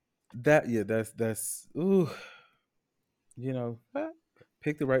 That's ooh.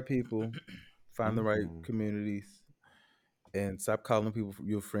 Pick the right people, find the right communities, and stop calling people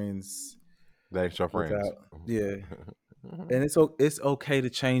your friends. That ain't your friends. Yeah, and it's okay to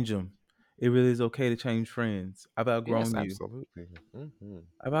change them. It really is okay to change friends. I've outgrown you. Absolutely.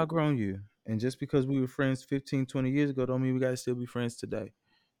 I've outgrown you. And just because we were friends 15, 20 years ago don't mean we got to still be friends today.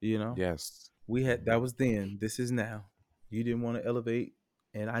 Yes. That was then. This is now. You didn't want to elevate,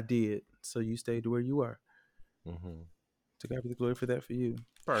 and I did. So you stayed where you were. To God be the glory for that for you.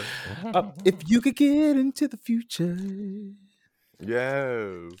 If you could get into the future.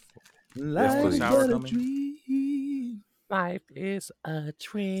 Yes. Life is a dream. Life is a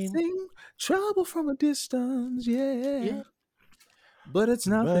dream. Sing trouble from a distance, yeah. But it's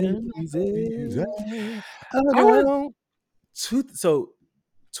nothing easy. So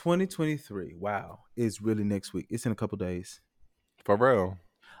 2023, wow, is really next week. It's in a couple days. For real.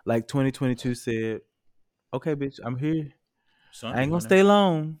 Like 2022 said, okay, bitch, I'm here. Sunday I ain't gonna stay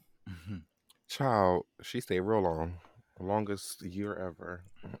long. Child, she stayed real long. Longest year ever.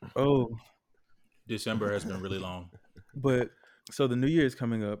 Oh, December has been really long. but so the new year is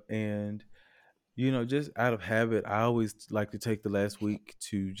coming up, and just out of habit, I always like to take the last week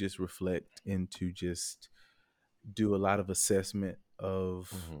to just reflect and to just do a lot of assessment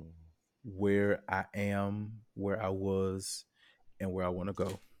of Mhm. where I am, where I was, and where I want to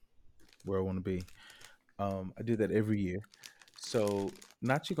go, where I want to be. I do that every year. So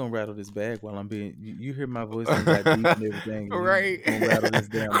not you gonna rattle this bag while I'm being. You hear my voice done got deep and everything, and you Right. gonna rattle this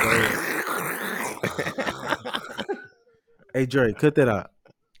damn bag. Hey Dre, cut that out.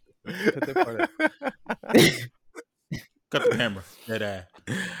 Cut that part Cut the camera. Dead eye.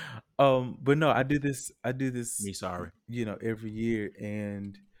 But no, I do this, Me sorry. every year,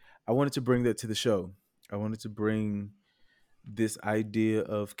 and I wanted to bring that to the show. I wanted to bring this idea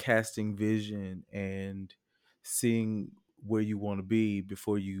of casting vision and seeing where you want to be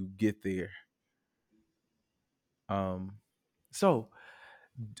before you get there. Um, so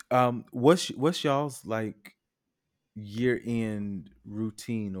what's y'all's like year end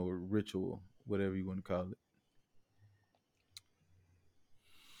routine or ritual, whatever you want to call it?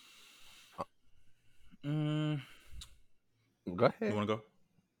 Mm, Go you ahead. want to go?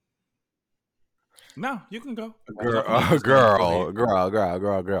 No, you can go. Because Girl, I'm finna just go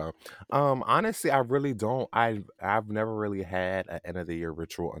ahead. girl. Honestly, I really don't. I've never really had an end of the year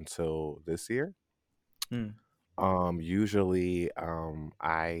ritual until this year. Hmm. Usually,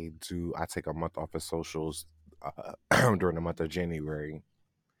 I take a month off of socials during the month of January,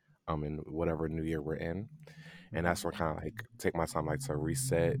 in whatever new year we're in, and Mhm. that's when kind of like take my time like to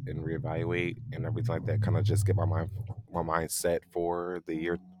reset and reevaluate and everything like that. Kind of just get my mind set for the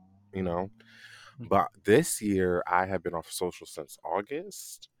year, you know. But this year, I have been off social since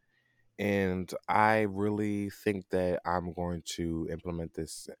August. And I really think that I'm going to implement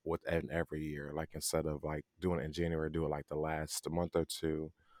this within every year. Like instead of like doing it in January, do it like the last month or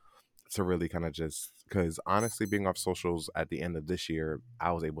two to really kind of just because honestly, being off socials at the end of this year,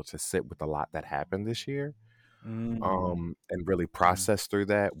 I was able to sit with a lot that happened this year, Mm. and really Mm. process through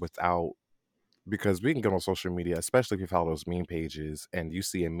that without because we can get on social media, especially if you follow those meme pages and you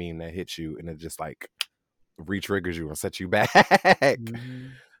see a meme that hits you and it just like re-triggers you and sets you back.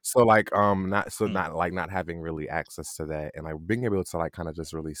 Mhm. So like not so Mm. not like not having really access to that and like being able to like kind of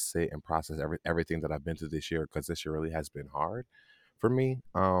just really sit and process everything that I've been through this year because this year really has been hard for me.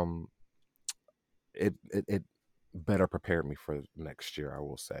 It better prepared me for next year, I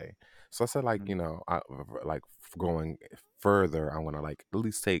will say. So I said like Mm. like going further, I'm gonna like at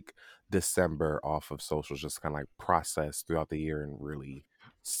least take December off of socials, just kind of like process throughout the year and really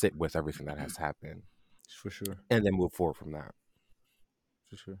sit with everything that has happened For sure. and then move forward from that.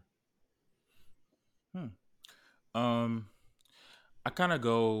 For sure. Hmm. Um, I kind of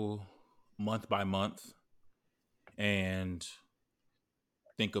go month by month and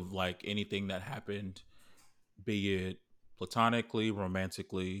think of like anything that happened, be it platonically,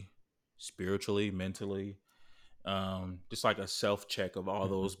 romantically, spiritually, mentally, just like a self check of all Mhm.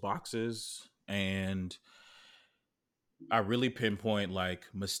 those boxes. And I really pinpoint like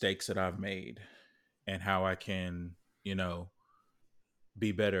mistakes that I've made and how I can, you know,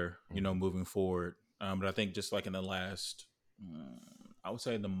 be better, Mhm. moving forward. But I think just like in the last, mm, I would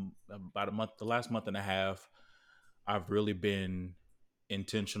say about a month, the last month and a half, I've really been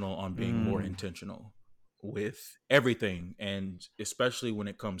intentional on being more Mm. intentional with everything, and especially when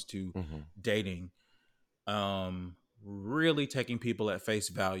it comes to Mhm. dating. Really taking people at face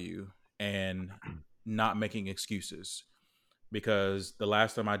value and not making excuses. Because the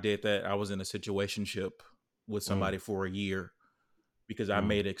last time I did that, I was in a situationship with Mm. somebody for a year because I Mm.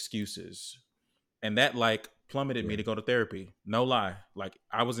 made excuses, and that like plummeted me Yeah. to go to therapy. No lie, like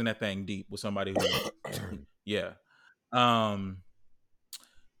I was in that thing deep with somebody who, yeah. Um,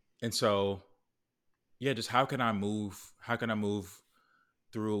 and so yeah, just how can I move? How can I move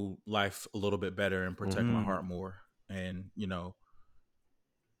through life a little bit better and protect Mhm. my Mm. heart more, and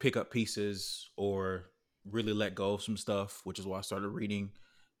pick up pieces or really let go of some stuff, which is why I started reading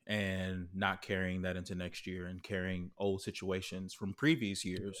and not carrying that into next year and carrying old situations from previous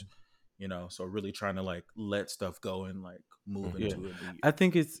years. So really trying to like let stuff go and like move Mhm. Yeah, into a new year. I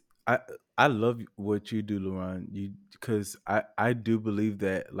think I love what you do, Lauren. You because I do believe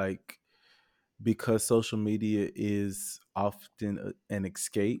that like because social media is often an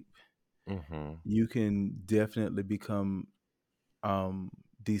escape, Mhm. you can definitely become um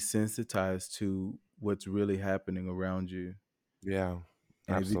desensitized to what's really happening around you, Yeah.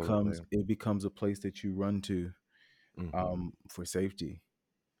 and it becomes Absolutely. it becomes a place that you run to Mhm. for safety.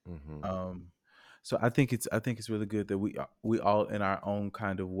 Mhm. Um, so I think it's really good that we all in our own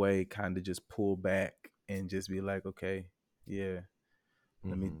kind of way kind of just pull back and just be like, okay, yeah,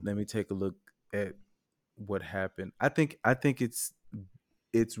 Mhm. let me take a look at what happened. I think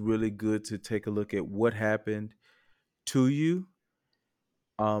it's really good to take a look at what happened to you,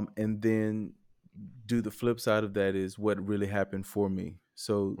 and then do the flip side of that is what really happened for me.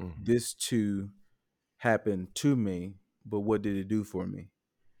 So Mhm. this too happened to me, but what did it do for me?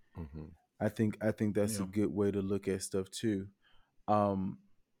 Mhm. I think that's a Yeah. good way to look at stuff too. Um,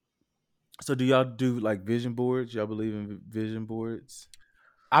 so do y'all do like vision boards? Y'all believe in vision boards?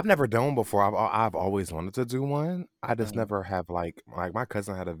 I've never done one before. I've always wanted to do one. I just Uh, never have like my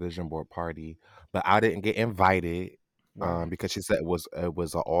cousin had a vision board party, but I didn't get invited wow. because she said it was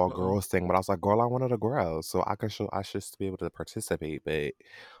an all Uh-oh. girls thing. But I was like, girl, I wanted a girl, so I should be able to participate. But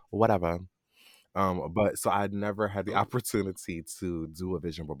whatever. But so I never had the Oh. opportunity to do a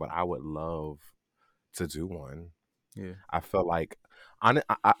vision board, but I would love to do one. Yeah. I felt like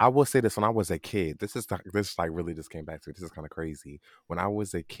I will say this when I was a kid. This like really just came back to me. This is kind of crazy. When I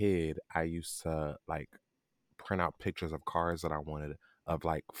was a kid, I used to like print out pictures of cars that I wanted, of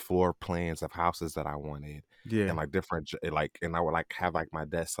like floor plans of houses that I wanted, Yeah. and like like, and I would like have like my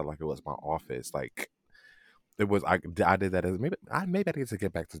desk so like it was my office. Like it was I did that as maybe I need to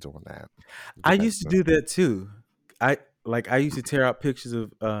get back to doing that. I Get back used to to do that too. I used to tear out pictures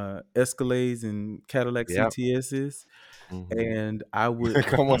of Escalades and Cadillac Yep. CTSs, Hmm. and I would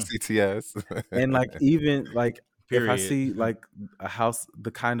Come on, Hmm. CTS. and like even like if I Period. see like a house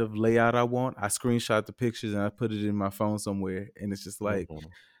the kind of layout I want, I screenshot the pictures and I put it in my phone somewhere, and it's just like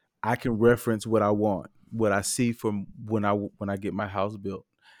Hmm. I can reference what I want, what I see from when I get my house built.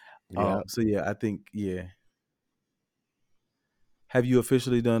 Yeah. So yeah, I think yeah. Have you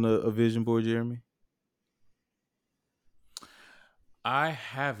officially done a vision board, Jeremy? I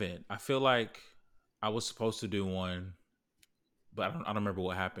haven't. I feel like I was supposed to do one, but I don't remember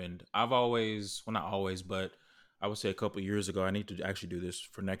what happened. I've always, well, not always, but I would say a couple years ago, I need to actually do this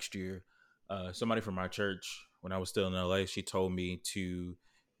for next year. Somebody from my church, when I was still in LA, she told me to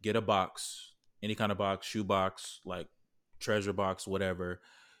get a box, any kind of box, shoe box, like treasure box, whatever.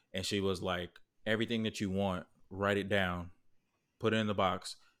 And she was like, everything that you want, write it down, put it in the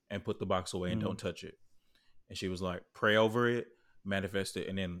box, and put the box away and Mm, don't touch it. And she was like, pray over it, manifest it,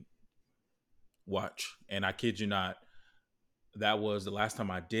 and then watch. And I kid you not, that was the last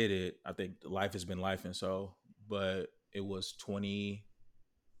time I did it. I think life has been life, and so, but it was twenty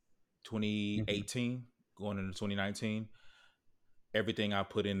mhm. eighteen going into 2019. Everything I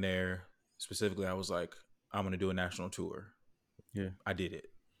put in there, specifically, I was like, I'm going to do a national tour. Yeah. I did it,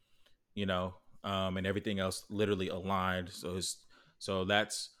 you know, and everything else literally aligned. So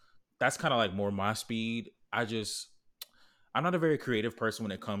that's kind of like more my speed. I'm not a very creative person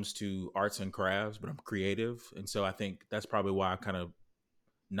when it comes to arts and crafts, but I'm creative, and so I think that's probably why I kind of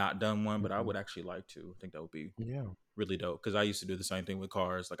not done one. But I Mhm. would actually like to. I think that would be Yeah. really dope because I used to do the same thing with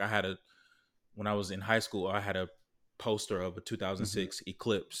cars. Like when I was in high school, I had a poster of a Mhm. 2006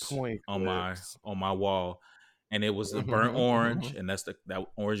 Eclipse Toy clips. on my wall, and it was a burnt orange, and that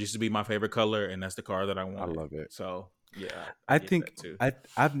orange used to be my favorite color, and that's the car that I I wanted. love it. So yeah, I I get think that too.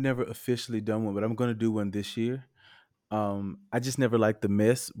 I've never officially done one, but I'm gonna do one this year. I just never liked the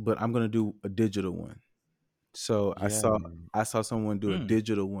mess, but I'm gonna do a digital one. So Yeah. I saw someone do a Mm.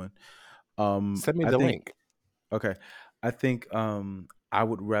 digital one. Send me I the think link. okay. I think I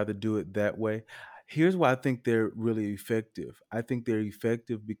would rather do it that way. Here's why I think they're really effective. I think they're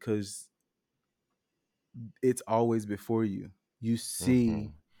effective because it's always before you. You see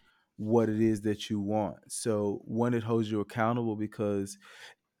Mhm. what it is that you want. So one, it holds you accountable because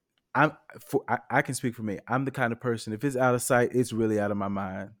I can speak for me. I'm the kind of person if it's out of sight, it's really out of my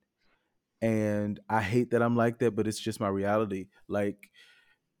mind. And I hate that I'm like that, but it's just my reality. Like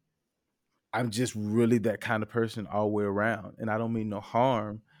I'm just really that kind of person all the way around. And I don't mean no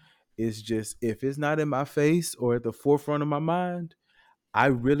harm. It's just if it's not in my face or at the forefront of my mind, I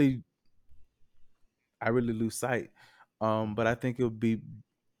really I really lose sight. But I Mhm. think it would be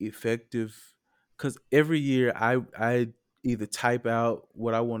effective because every year I either type out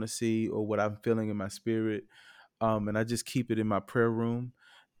what I want to see or what I'm feeling in my spirit, and I just keep it in my prayer room.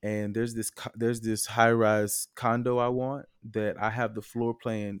 And there's this high rise condo I want that I have the floor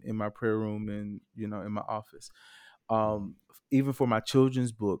plan in my prayer room and in my office. Mhm. Even for my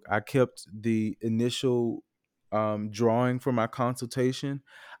children's book, I kept the initial drawing for my consultation.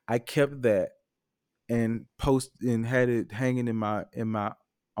 I kept that and had it hanging in my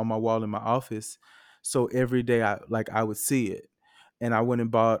on my wall in my office. So every day I would see it. And I went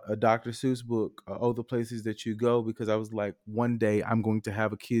and bought a Dr. Seuss book, All the Places That You Go, because I was like, one day I'm going to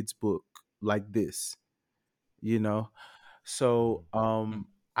have a kid's book like this, you know? So Mm.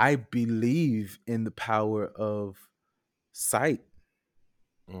 I believe in the power of sight,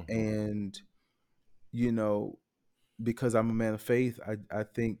 and you know, because I'm a man of faith, I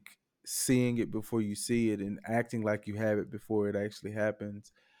think seeing it before you see it and acting like you have it before it actually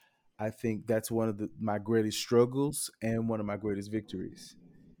happens, I think that's one of my greatest struggles and one of my greatest victories.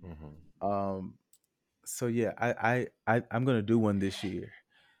 Um, so yeah, I'm gonna do one this year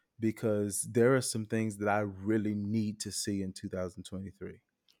because there are some things that I really need to see in 2023 to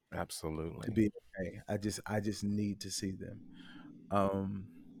Absolutely. be okay. I just need to see them. Um,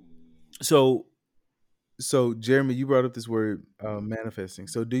 so Jeremy, you brought up this word manifesting.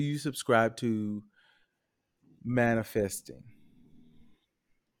 So do you subscribe to manifesting?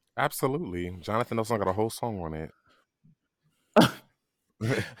 Absolutely. Jonathan Nelson got a whole song on it.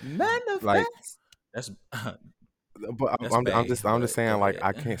 Like, Manifest. That's but that's I'm Bay. just But go saying, like, ahead.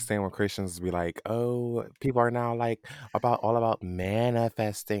 I can't stand when Christians be like, oh, people are now like all about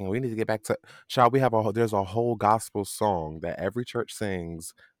manifesting. We need to get back to child. There's a whole gospel song that every church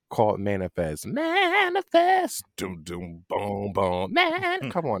sings called Manifest. Manifest. Doom doom boom boom. Man,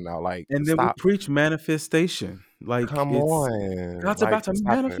 come on now, like, And then we stop. preach manifestation. Like Come it's on. God's Like, about to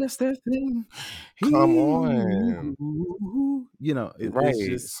stop it. manifest that thing. Come He, on. it's Right.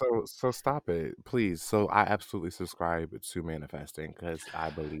 just So stop it, please. So I absolutely subscribe to manifesting because I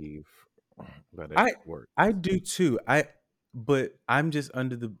believe that it I works. I do too. But I'm just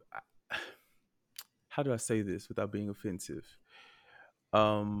under the how do I say this without being offensive?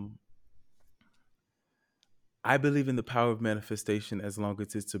 Um I believe in the power of manifestation as long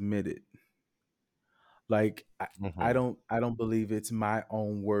as it's submitted. Like Hmm. I don't believe it's my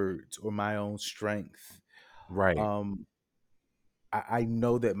own words or my own strength. Right. Um I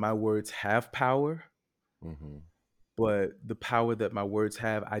know that my words have power, Hmm. but the power that my words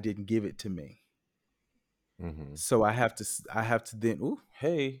have, I didn't give it to me. Hmm. So I have to then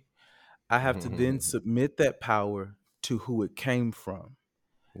I have to then submit that power to who it came from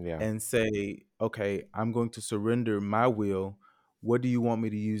Yeah. and say, okay, I'm going to surrender my will. What do you want me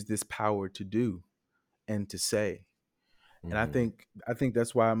to use this power to do and to say? And Hmm. I think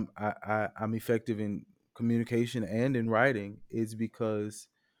that's why I'm effective in communication and in writing is because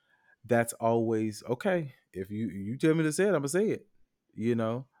that's always okay. If you tell me to say it, I'm gonna say it. You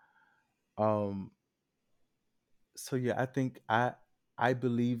know. Um. So yeah, I think I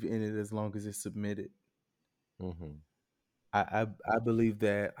believe in it as long as it's submitted. Hmm. I believe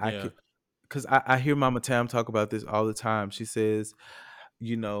that I Yeah. could because I hear Mama Tam talk about this all the time. She says,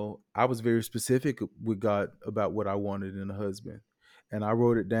 I was very specific with God about what I wanted in a husband. And I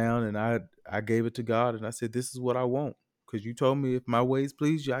wrote it down and I gave it to God and I said, this is what I want. Because you told me if my ways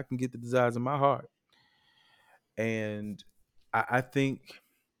please you, I can get the desires of my heart. And I think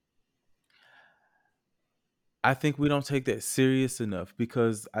we don't take that serious enough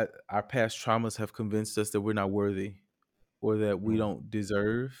because our past traumas have convinced us that we're not worthy or that we don't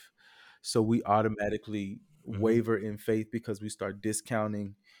deserve. So we automatically Hmm. waver in faith because we start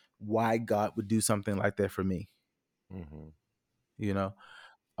discounting why God would do something like that for me, Hmm. you know?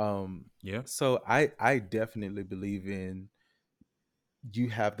 Um, Yeah. so I definitely believe in you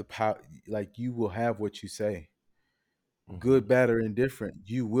have the power, like you will have what you say, Hmm. good, bad, or indifferent.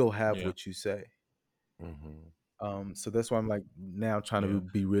 You will have Yeah. what you say. Hmm. So that's why I'm like now trying to Yeah.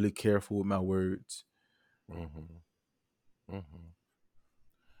 be really careful with my words. Hmm. Hmm.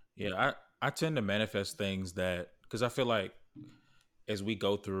 Yeah. I tend to manifest things that because I feel like as we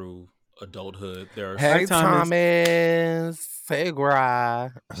go through adulthood, Hi, Hey, Thomas. Thomas. Say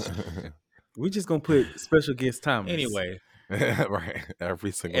gra. We just gonna put special guest Thomas. anyway, Right.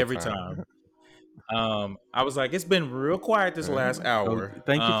 Every single every time. time. I was like, it's been real quiet this last Oh, hour.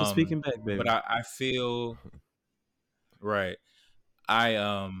 thank you for speaking back, But baby. I feel right. I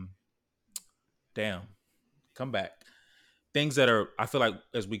damn, come back. Things that are I feel like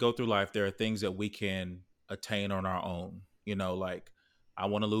as we go through life, there are things that we can attain on our own. Like I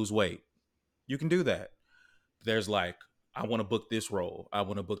want to lose weight. You can do that. There's like I want to book this role. I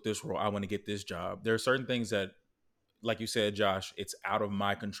want to book this role. I want to get this job. There are certain things that, like you said, Josh, it's out of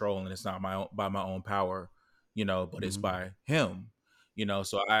my control and it's not by my own power, but it's Mhm. by him.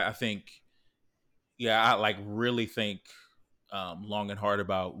 So I think, yeah, I like really think long and hard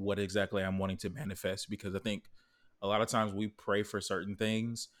about what exactly I'm wanting to manifest because I think a lot of times we pray for certain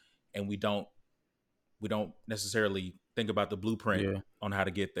things and we don't necessarily think about the blueprint Yeah. on how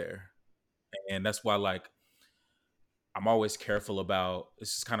to get there. And that's why like I'm always careful about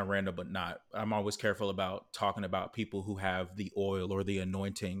this is kind of random but not. I'm always careful about talking about people who have the oil or the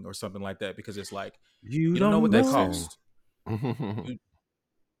anointing or something like that because it's like You you don't know don't what that know. Listen. cost. You,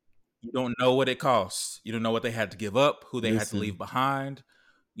 you don't know what it costs. You don't know what they had to give up, who they had to Listen, leave behind.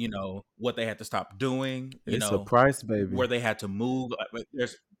 what they had to stop doing, It's a price, baby. where they had to move.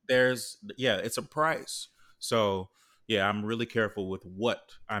 Yeah, it's a price. So yeah, I'm really careful with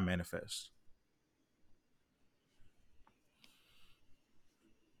what I manifest.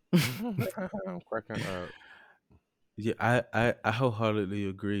 I'm cracking up. Yeah, I wholeheartedly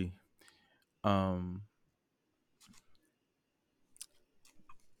agree. Um,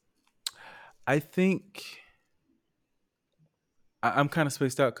 I think I'm kind of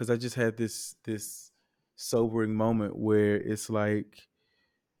spaced out because I just had this sobering moment where it's like,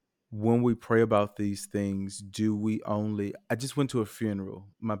 when we pray about these things, do we only? I just went to a funeral.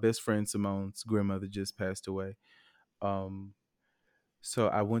 My best friend Simone's grandmother just passed away. Um, so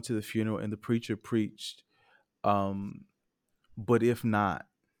I went to the funeral and the preacher preached. Um, but if not,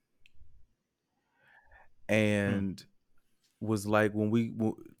 Hmm. and was like,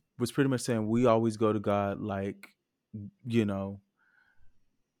 was pretty much saying we always go to God like, you know,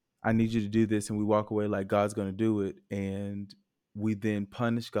 I need you to do this, and we walk away like God's going to do it, and we then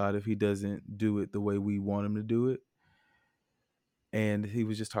punish God if He doesn't do it the way we want Him to do it. And he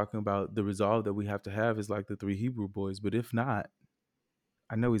was just talking about the resolve that we have to have is like the three Hebrew boys. But if not,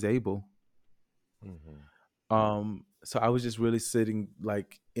 I know He's able. So I was just really sitting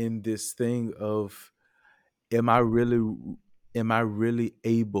like in this thing of, am I really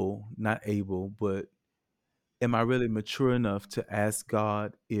able, not able, but am I really mature enough to ask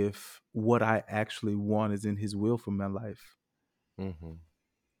God if what I actually want is in His will for my life?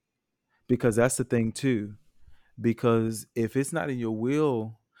 Because that's the thing too. Because if it's not in your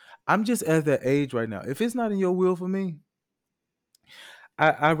will, I'm just at that age right now. If it's not in your will for me,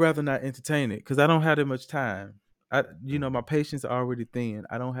 I'd rather not entertain it because I don't have that much time. My patience are already thin.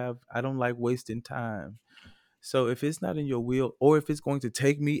 I don't like wasting time. So if it's not in your will, or if it's going to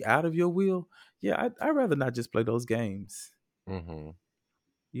take me out of your will, yeah, I'd rather not just play those games.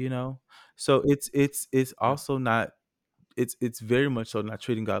 You know, so it's Yeah. also not, it's very much so not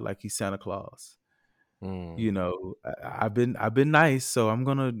treating God like He's Santa Claus. I've been nice, so I'm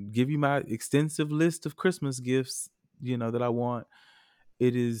gonna give you my extensive list of Christmas gifts, that I want.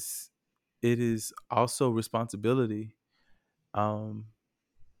 It is also responsibility. Um,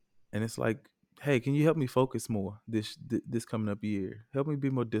 and it's like, hey, can you help me focus more this coming up year? Help me be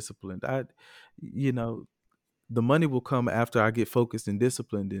more disciplined. You know, the money will come after I get focused and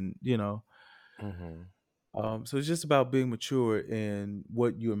disciplined, and so it's just about being mature in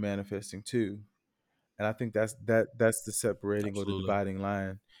what you are manifesting too. And I think that's the separating or the Absolutely. dividing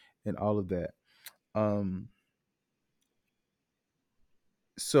line in all of that. Um,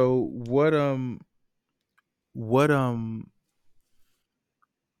 so what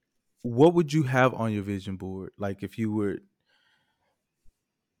what would you have on your vision board? Like, if you were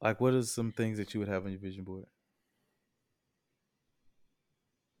like, what are some things that you would have on your vision board?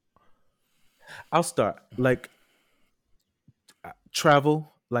 I'll start. Like,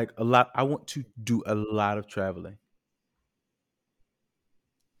 travel, like a lot. I want to do a lot of traveling.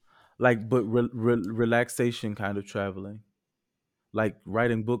 Like, but relaxation kind of traveling. Like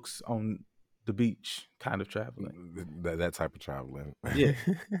writing books on the beach kind of traveling. That type of traveling. Yeah.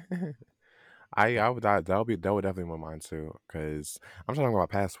 I would that would definitely be mine too, because I'm trying to get my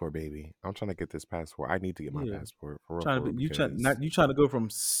passport, baby. I'm trying to get this passport. I need to get my Yeah. passport for Trying to real be, because you trying to go from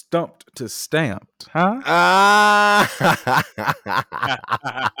stumped to stamped, huh? ah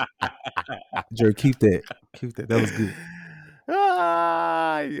Jerry, keep that. Keep that. That was good.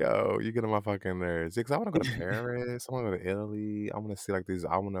 yo, you get on my fucking nerves. Because I want to go to Paris. I want to go to Italy. I want to see like these.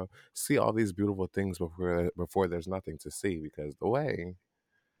 I want to see all these beautiful things before there's nothing to see, because the way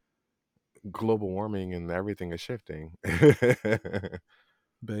global warming and everything is shifting.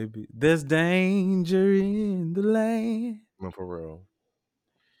 Baby, there's danger in the land. No, for real.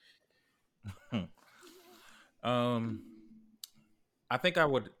 um, I think I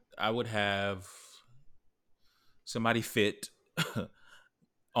would have somebody fit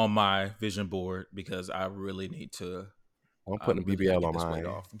on my vision board because I really need to. I'm I putting really got to BBL get on this weight mine.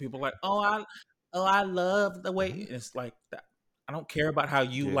 off. And people are like, I love the way. And it's like that. I don't care about how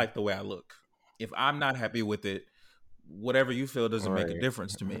you Yeah. like the way I look. If I'm not happy with it, whatever you feel doesn't make a Right.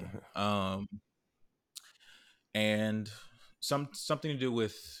 difference to me. And something to do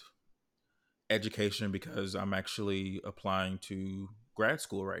with education, because I'm actually applying to grad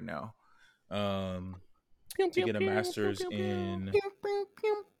school right now, to get a master's in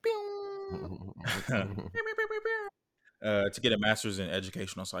to get a master's in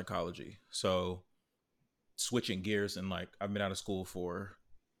educational psychology. So switching gears, and like I've been out of school for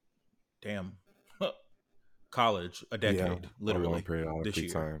damn college a Yeah, decade, a long literally this periodically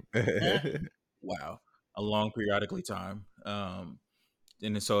year. time. Wow, a long periodically time.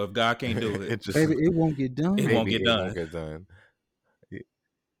 And so if God can't do it, It just Baby, it won't get done. it won't maybe get it won't done. get done.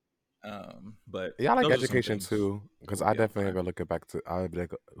 But Yeah, I like those are some education things too, because we'll I be able to definitely find. ever looking back to. I'll be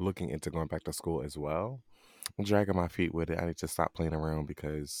like looking into going back to school as well. I'm dragging my feet with it. I need to stop playing around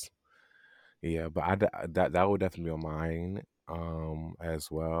because yeah, but that would definitely be on mine as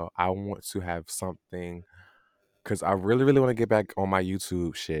well. I want to have something because I really want to get back on my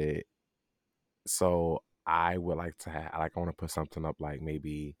YouTube shit. So I would like to have like I want to put something up like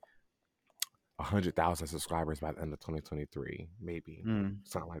maybe 100,000 subscribers by the end of 2023, maybe Mm,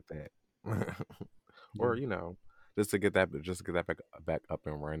 something like that, yeah. or just to get that back up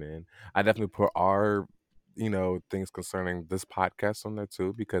and running. I definitely put our things concerning this podcast on there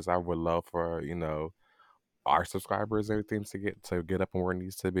too because I would love for our subscribers and everything to get up and where it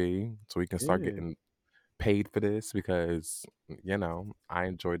needs to be so we can start Yeah. getting paid for this because I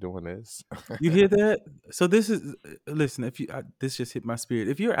enjoy doing this. You hear that? So this is listen. If you this just hit my spirit.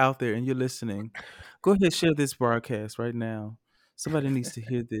 If you're out there and you're listening, go ahead share this broadcast right now. Somebody needs to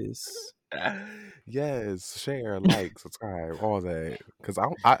hear this. Yes, share, like, subscribe, all that. Because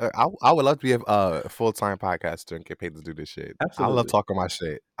I would love to be a full time podcaster and get paid to do this shit. I love Absolutely, talking my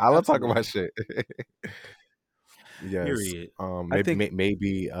shit. I love talking my absolutely. shit. Yes. Period. I Maybe think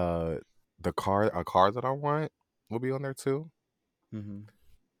the car that I want will be on there too. mhm.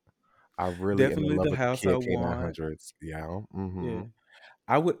 I really am in Definitely love the with the house I Kia want. K900s. Yeah. Yeah, Mm-hmm.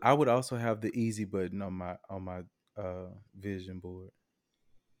 I would also have the easy button on my vision board.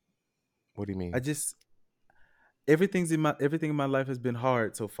 What do you I mean? just everything in my life has been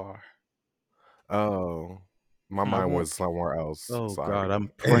hard so far. Oh, my I mind want. was somewhere else. Oh God, Sorry. I'm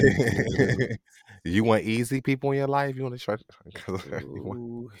praying for deliverance. You want easy people in your life? You want to try? You want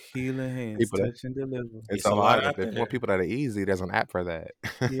Ooh, healing hands people that touch and deliver. it's It's a a lot lot of out if you want there. people that are easy, there's an app for that.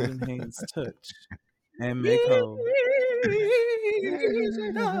 Healing hands touch and make whole.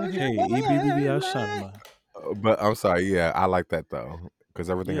 Hey, EBBB Ashanama. But I'm sorry, yeah, I like that though because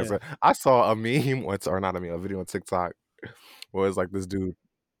everything has. Yeah. I saw a meme once, or not a meme, a video on TikTok where it's like this dude.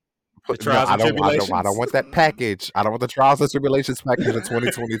 The No, trials and I don't tribulations. want that package. I don't want the trials and tribulations package in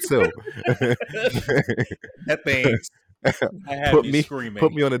 2022. That thing I have put you me put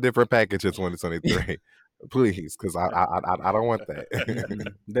screaming. me on a different package in 2023, please, because I don't want that.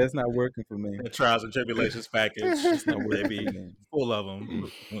 That's not working for me. The trials and tribulations package. That's not They working for be me. full of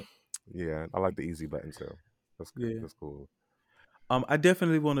them. Yeah, I like the easy button too. That's good. Yeah. That's cool. I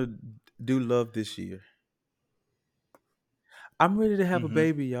definitely want to do love this year. I'm ready to have a Mm-hmm.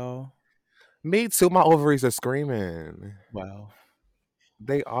 baby, y'all. Me too. My ovaries are screaming. Wow.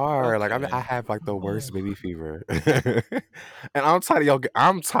 They are like I Okay. have like the Oh. worst baby fever, and I'm tired of y'all.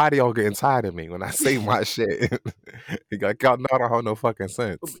 I'm tired of y'all getting tired of me when I say my shit. Like y'all know I don't have no fucking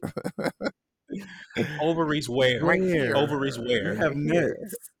sense. Ovaries where? Right Ovaries here, You where? have right here.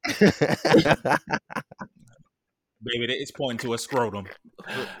 nuts. Baby, it's pointing to a scrotum.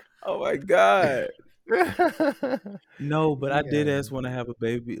 Oh my God. No, but I did Yeah. ask when I have a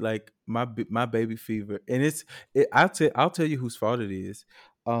baby, like my baby fever, and I'll tell you whose fault it is.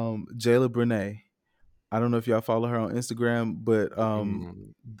 Jayla Brene. I don't know if y'all follow her on Instagram, but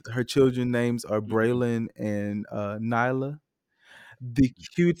Mm, her children names are Mm-mm. Braylon and Nyla. The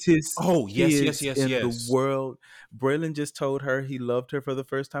cutest Oh, yes, kids yes, in the yes. world. Braylon just told her he loved her for the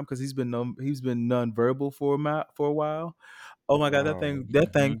first time because he's been nonverbal for a while. Oh my God, wow.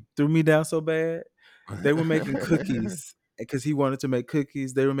 that Mm-hmm. thing threw me down so bad. They were making cookies because he wanted to make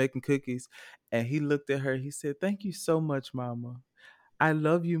cookies. They were making cookies, and he looked at her. He said, "Thank you so much, Mama. I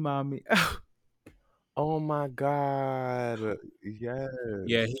love you, Mommy." Oh my god. Yes.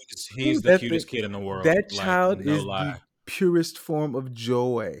 Yeah, he's the that thing, cutest kid in the world. that Like, child no is lie. the purest form of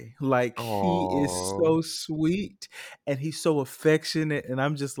joy. Like he is Oh. so sweet and he's so affectionate, and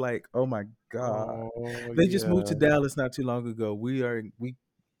I'm just like, oh my God. Oh They just moved to yeah. Dallas not too long ago. We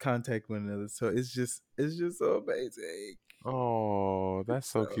contact one another, so it's just so amazing. Oh, that's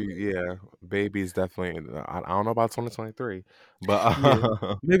So so cute. amazing. Yeah, baby's definitely. I don't know about 2023, but Yeah,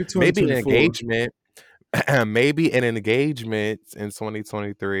 maybe maybe an 2024. engagement. Maybe an engagement in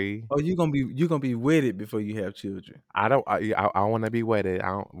 2023. Oh, you're gonna be wedded before you have children. I don't. I want to be wedded. I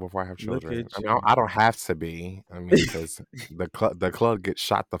don't before I have Look children. at I mean, you. I don't have to be. I mean, because the club gets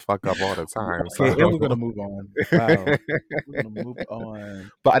shot the fuck up all the time. Okay, and So, we're gonna move on. Wow, we're gonna move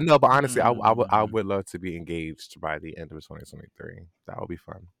on. but no. But honestly, I Hmm. would love to be engaged by the end of 2023. That would be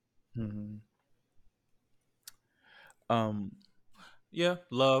fun. Mhm. Um, Yeah,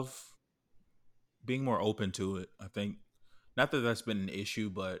 love, being more open to it. I think not that that's been an issue,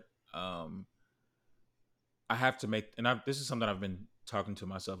 but um, I have to make, and this is something I've been talking to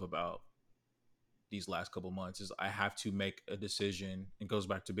myself about. these last couple months is I have to make a decision. It goes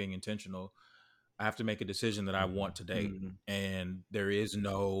back to being intentional. I have to make a decision that I want to date, Mm-hmm. and there is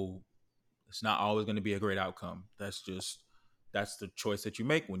no. It's not always going to be a great outcome. That's the choice that you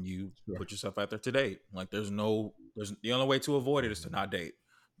make when you Sure. put yourself out there to date. Like there's the only way to avoid it is to not date,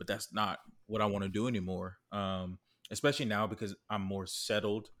 but that's not what I want to do anymore. Especially now because I'm more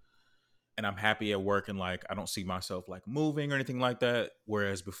settled and I'm happy at work and like I don't see myself like moving or anything like that.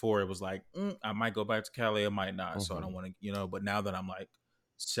 Whereas before it was like I might go back to Cali, I might not. So I don't want to, But now that I'm like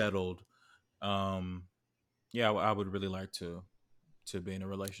settled, um, yeah, I would really like to be in a I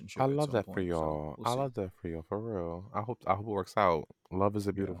relationship at love some that for point. So y'all. we'll I see. love that for you, for real. I hope it works out. Love is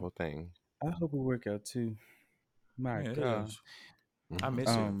a Yeah. beautiful thing. I hope it work out too. My Yeah, it God. is. I Hmm. miss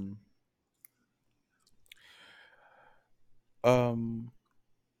it. Um. Um.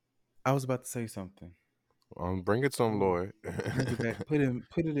 I was about to say something. Bring it to him, Ooh. Lord. Bring it back. Put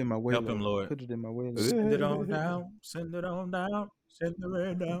it in my way, Help him, Lord. Lord. Put it in my way, Lord. Send it on down. Send it on down. Send the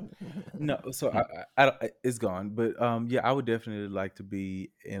rain down. No, so Hmm. it's gone. But yeah, I would definitely like to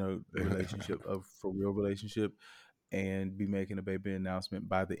be in a relationship, a for real relationship, and be making a baby announcement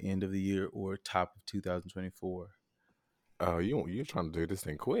by the end of the year or top of 2024. Oh, you're trying to do this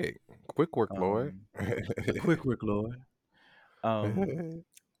thing quick. Quick work, Lord. Um, a quick work, Lord. Um,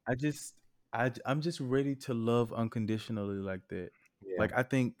 I just, I'm just ready to love unconditionally like that. Yeah. Like I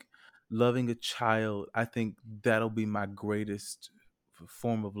think loving a child, I think that'll be my greatest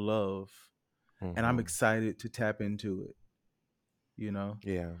form of love, and I'm Hmm. excited to tap into it. You know.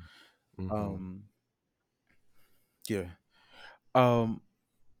 Yeah. Hmm. Um, yeah. Um,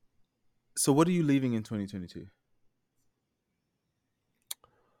 so what are you leaving in 2022?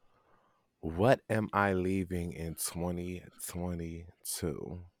 What am I leaving in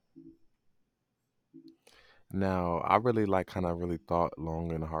 2022? Now, I really like kind of really thought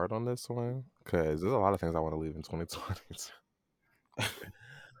long and hard on this one because there's a lot of things I want to leave in 2022.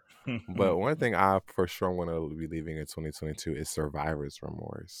 But one thing I for sure want to be leaving in 2022 is survivor's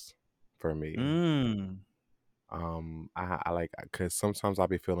remorse for me. Mm. I like because sometimes I'll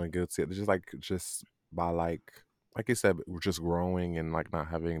be feeling guilty, just by like you said, we're just growing and like not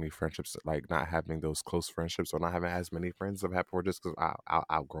having any friendships, like not having those close friendships or not having as many friends I've had before, just because I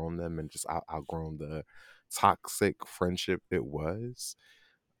outgrown them and just outgrown the toxic friendship it was.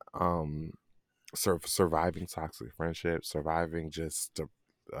 Um, surviving toxic friendships, surviving just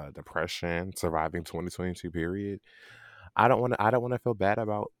depression, surviving 2022 period. I don't want to feel bad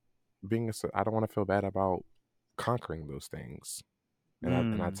about I don't want to feel bad about conquering those things. And I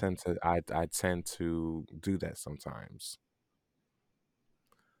Mm. I tend to do that sometimes.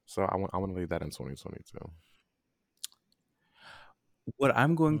 So I want to leave that in 2022. What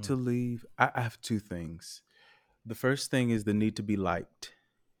I'm going Hmm. to leave, I have two things. The first thing is the need to be liked.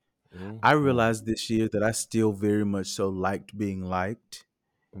 I Mhm. realized this year that I still very much so liked being liked.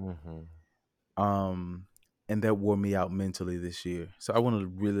 Mhm. Um, and that wore me out mentally this year. So I want to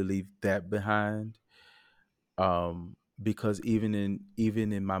really leave that behind. Because even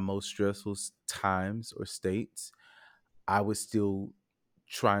in my most stressful times or states, I was still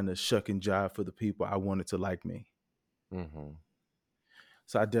trying to shuck and jive for the people I wanted to like me. Mhm.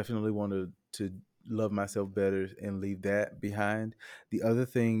 So I definitely want to love myself better and leave that behind. The other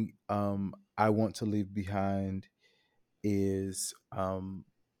thing I want to leave behind is I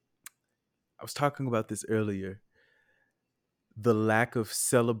was talking about this earlier. The lack of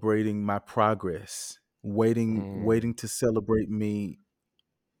celebrating my progress, Mm. waiting to celebrate me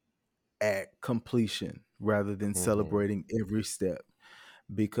at completion rather than Mhm. celebrating every step,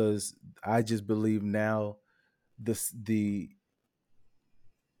 because I just believe now the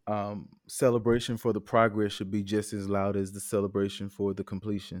celebration for the progress should be just as loud as the celebration for the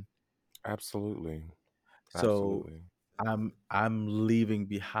completion. Absolutely. So Absolutely. I'm leaving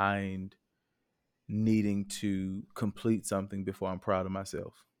behind needing to complete something before I'm proud of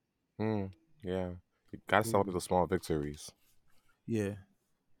myself. Mm. Yeah. You gotta celebrate Ooh. the small victories. Yeah,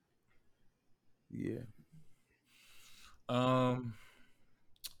 yeah. Um,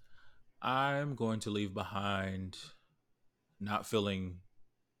 I'm going to leave behind not feeling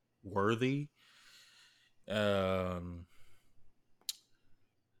worthy, um,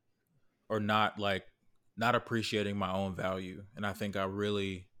 or not appreciating my own value. And I think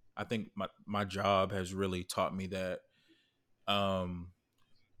my job has really taught me that. Um,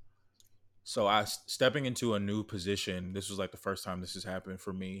 so stepping into a new position. This was like the first time this has happened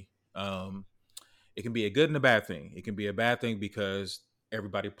for me. Um, it can be a good and a bad thing. It can be a bad thing because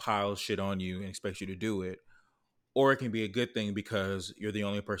everybody piles shit on you and expects you to do it, or it can be a good thing because you're the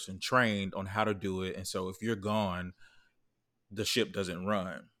only person trained on how to do it, and so if you're gone, the ship doesn't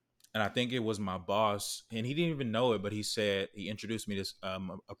run. and I think it was my boss, and he didn't even know it, but he said he introduced me to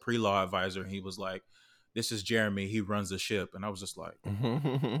a pre-law advisor, and he was like, "This is Jeremy. He runs the ship," and I was just like,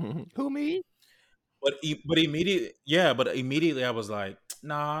 Who, me? but immediately I was like,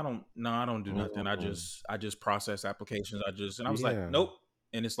 no, I don't do nothing. Mm, I just process applications. And I was like, yeah. nope.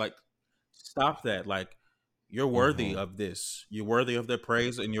 And it's like, stop that. Like, you're worthy Mhm. of this. You're worthy of the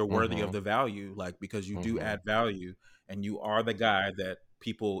praise, and you're worthy of Mhm. the value. Like, because you do Mhm. add value, and you are the guy that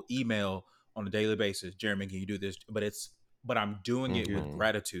people email on a daily basis. Jeremy, can you do this? But I'm doing it with Mhm.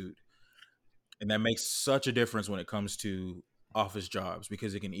 gratitude, and that makes such a difference when it comes to office jobs,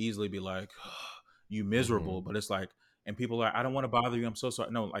 because it can easily be like, you miserable, Mhm. but it's like, and people are, I don't want to bother you, I'm so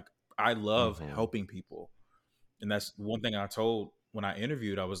sorry. No, like, I love Mhm. helping people. And that's one thing I told when I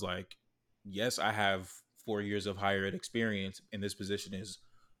interviewed. I was like, yes, I have 4 years of higher ed experience, and this position is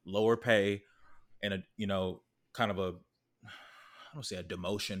lower pay, and a, kind of a, I don't say a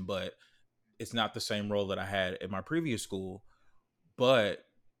demotion, but it's not the same role that I had at my previous school. But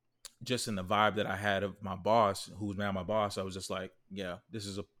just in the vibe that I had of my boss, who's now my boss, I was just like, yeah, this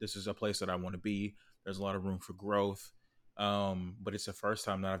is a place that I want to be. There's a lot of room for growth. But it's the first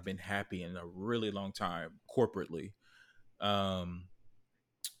time that I've been happy in a really long time corporately, um,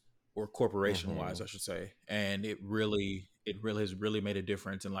 or corporation wise, Mhm. I should say. And it really has really made a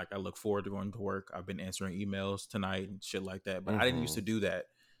difference. And like, I look forward to going to work. I've been answering emails tonight and shit like that, but I didn't used to Mhm. do that,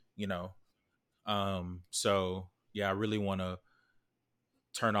 you know? So yeah, I really want to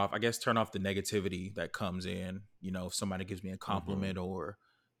turn off the negativity that comes in, if somebody gives me a Mhm. compliment, or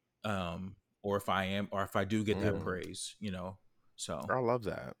if I do get that Yeah. praise, so I love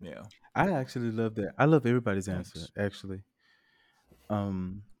that. yeah. I actually love that. I love everybody's answer. Thanks. Actually,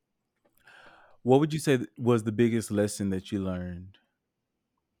 um, what would you say was the biggest lesson that you learned?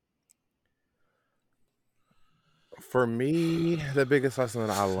 For me, the biggest lesson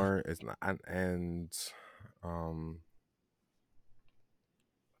that I learned is not, and um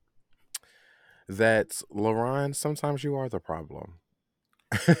that Lauren, sometimes you are the problem.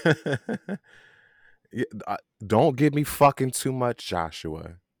 Yeah, don't give me fucking too much,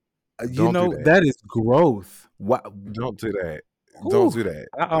 Joshua. You Don't do know, that. that is growth. What? Don't do that. Don't Whew, do that.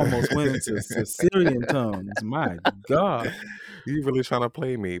 I almost went into Sicilian tongues. My God. You really trying to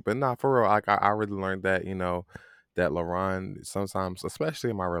play me, but not for real. Like I really learned that that LaRon sometimes, especially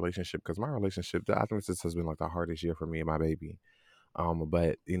in my relationship, because my relationship, I think this has been like the hardest year for me and my baby.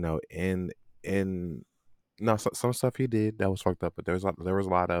 But in no, some stuff he did that was fucked up, but there was a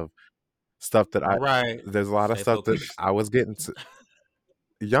lot of stuff that I Right. there's a lot of Stay stuff that focused. I was getting to.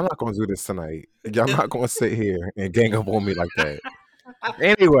 Y'all not gonna do this tonight. Y'all not gonna sit here and gang up on me like that.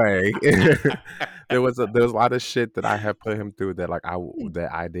 Anyway, there was a lot of shit that I have put him through that that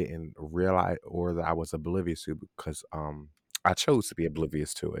I didn't realize or that I was oblivious to because I chose to be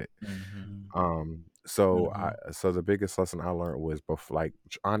oblivious to it. Hmm. So Hmm. the biggest lesson I learned was like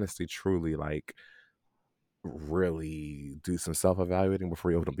honestly, truly, like really do some self evaluating before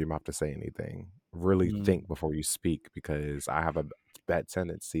you open up your mouth to say anything. Really Mm. think before you speak because I have a bad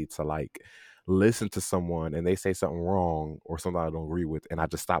tendency to like listen to someone and they say something wrong or something I don't agree with, and I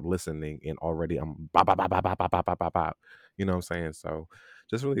just stop listening and already I'm bop, bop, bop, bop, bop, bop, bop, bop, bop, bop. You know what I'm saying? So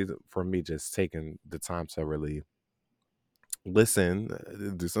just really for me, just taking the time to really listen,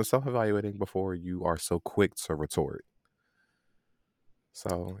 do some self evaluating before you are so quick to retort.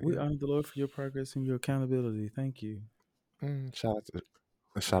 So We yeah, honor the Lord for your progress and your accountability. Thank you. shout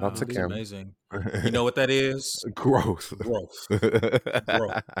out Wow. to It's Kim. amazing. You know what that is? Growth. Growth.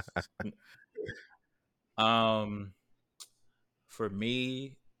 Growth. Um, for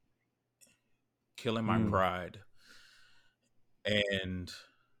me, killing my Mm. pride and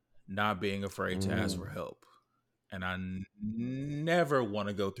not being afraid to ask Mm, for help. And never want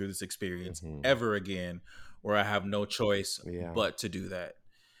to go through this experience mhm. ever again where I have no choice Yeah. but to do that.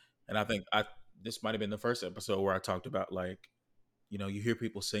 And I think I this might have been the first episode where I talked about, like, you hear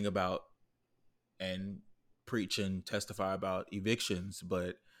people sing about and preach and testify about evictions,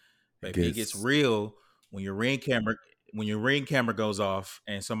 but It baby, it gets gets real when your ring camera goes off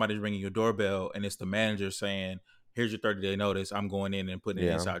and somebody's ringing your doorbell and it's the manager saying, "Here's your 30-day notice. I'm going in and putting it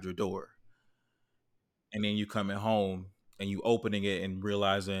yeah. inside your door." And then you coming home and you opening it and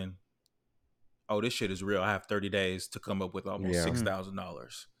realizing, oh, this shit is real. I have 30 days to come up with almost Yeah. Mm.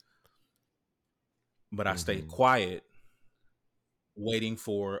 $6,000. But I stayed Mhm. quiet, waiting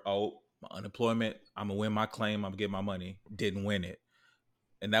for, my unemployment. I'm gonna win my claim. I'm gonna get my money. Didn't win it,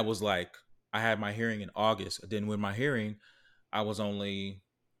 and that was like, I had my hearing in August. I didn't win my hearing. I was only,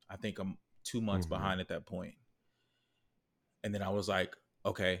 I think, 2 months Mhm. behind at that point. And then I was like,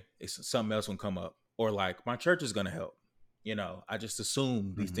 okay, it's something else gonna come up, or like my church is gonna help. I just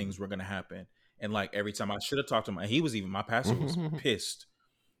assumed these Mm-hmm. things were gonna happen. And like every time I should have talked to him, and he was even my pastor was pissed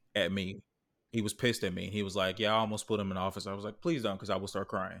at me. He was pissed at me. He was like, "Yeah, I almost put him in the office." I was like, "Please don't," because I would start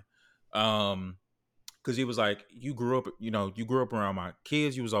crying. Because he was like, you grew up around my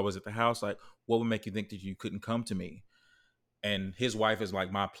kids. You was always at the house. Like, what would make you think that you couldn't come to me? And his wife is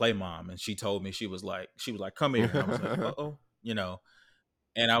like my play mom, and she told me she was like, "Come here," and I was like, "Uh oh,"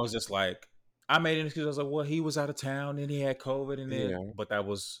 and I was just like, I made an excuse. I was like, "Well, he was out of town and he had COVID, and then," Yeah. but that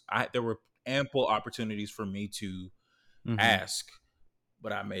was there were ample opportunities for me to Mm-hmm. ask,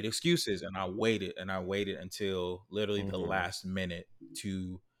 but I made excuses and I waited until literally the Mhm. last minute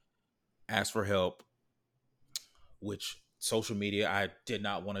to ask for help, which social media, I did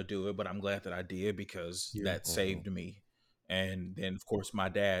not want to do it, but I'm glad that I did because Yeah. that Mhm. saved me. And then, of course, my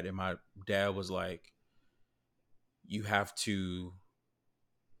dad was like, you have to,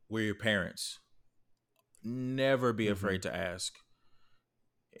 we're your parents. Never be Mm-hmm. afraid to ask.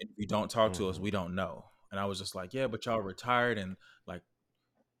 If you don't talk to us, we Mhm. don't know. And I was just like, yeah, but y'all retired. And like,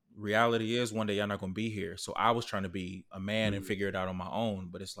 reality is one day y'all not going to be here. So I was trying to be a man and Mm. figure it out on my own.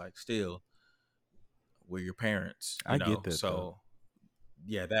 But it's like, still, we're your parents, I get that though. So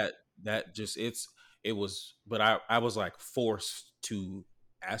yeah, that just it was, but I was like forced to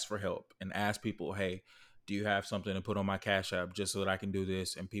ask for help and ask people, hey, do you have something to put on my cash app just so that I can do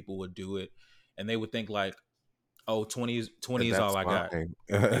this? And people would do it, and they would think like, oh, 20 is all That's I got. fine.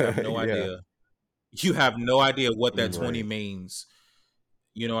 You have no Yeah. idea. You have no idea what that 20 Right. means.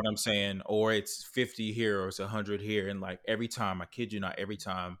 You know what I'm saying? Or it's 50 here or it's 100 here. And like every time, I kid you not, every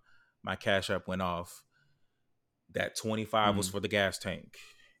time my cash app went off, that 25 was Mm. for the gas tank,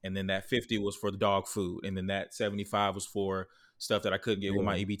 and then that 50 was for the dog food, and then that 75 was for stuff that I couldn't get with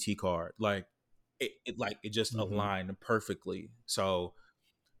my Yeah. EBT card. Like it just Mm-hmm. aligned perfectly. So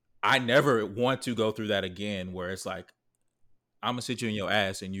I never want to go through that again where it's like, I'm gonna sit you in your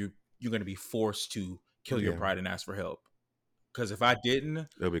ass and you're gonna be forced to kill your Yeah. pride and ask for help. Because if I didn't,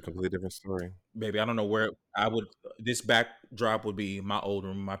 It'll be a completely different story. maybe I don't know where I would, this backdrop would be my old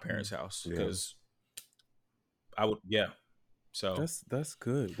room in my Mm. parents' house. Yeah. Because I would, yeah. So That's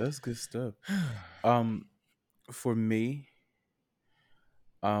good. That's good stuff. Um, for me,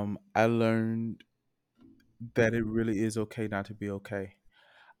 I learned that it really is okay not to be okay.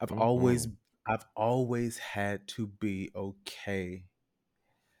 I've always Mhm. I've always had to be okay.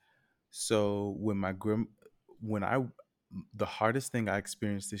 So when I the hardest thing I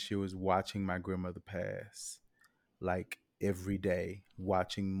experienced this year was watching my grandmother pass. Like every day,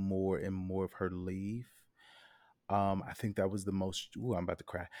 watching more and more of her leave. I think that was the most ooh, I'm about to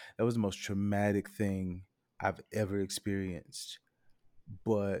cry. That was the most traumatic thing I've ever experienced.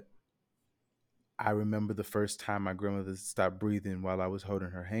 But I remember the first time my grandmother stopped breathing while I was holding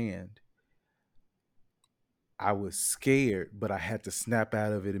her hand. I was scared, but I had to snap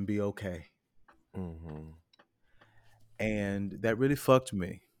out of it and be okay. Mhm. And that really fucked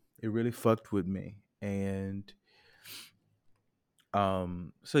me. It really fucked with me. And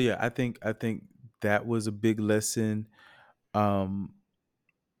so yeah, I think that was a big lesson. Um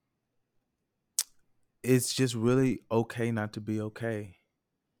it's just really okay not to be okay.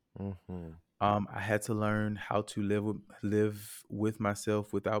 Mhm. I had to learn how to live with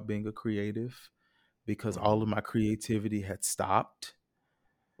myself without being a creative because all of Mhm. my creativity had stopped.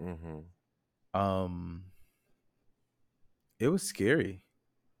 Mhm. Um, it was scary.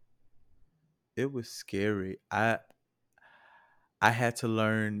 It was scary. I had to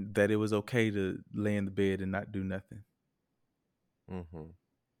learn that it was okay to lay in the bed and not do nothing. Mhm.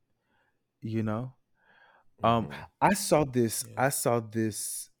 You know. Um, Mhm. I saw this. yeah. I saw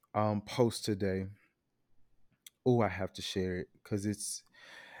this post today. Oh, I have to share it because it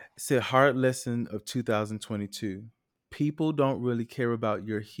said hard lesson of 2022. People don't really care about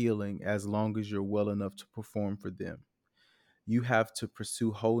your healing as long as you're well enough to perform for them. You have to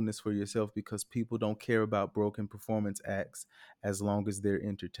pursue wholeness for yourself because people don't care about broken performance acts as long as they're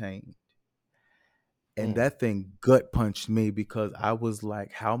entertained. And Mm. that thing gut punched me because I was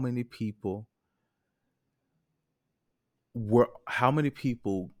like, how many people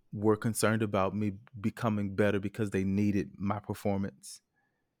were concerned about me becoming better because they needed my performance.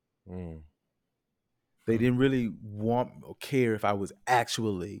 Mm. They didn't really want or care if I was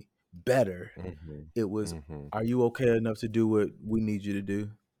actually better. Mhm. It was, Mhm. are you okay enough to do what we need you to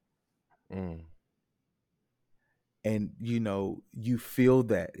do? Mm. And you feel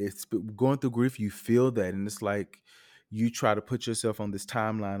that it's going through grief, you feel that, and it's like you try to put yourself on this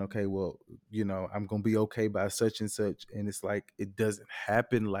timeline. Okay, well, I'm gonna be okay by such and such, and it's like it doesn't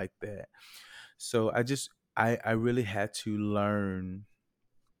happen like that. So I really had to learn.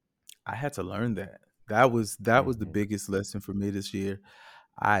 I had to learn that. That was the Mhm. biggest lesson for me this year.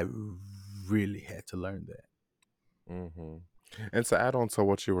 I really had to learn that. Mhm. And to add on to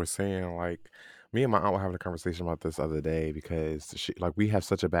what you were saying, like me and my aunt were having a conversation about this other day because we have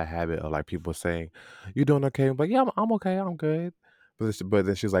such a bad habit of like people saying, "You doing okay?" I'm like, "Yeah, I'm okay. I'm good." But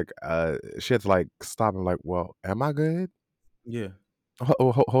then she's like, she had to like stop and like, "Well, am I good?" Yeah.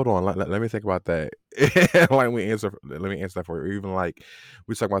 Hold on. Let me think about that. Let me answer that for you. Even like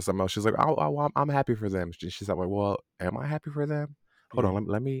we talking about something else. She's like, I'm happy for them. She's like, well, am I happy for them? Hold Yeah. on.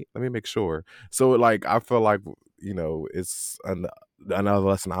 Let me make sure. So like, I feel like it's another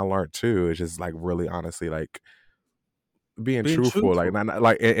lesson I learned too. It's just like really honestly like being Being truthful, like truthful. not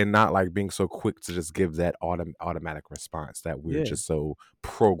like and not like being so quick to just give that automatic response that we're Yeah. just so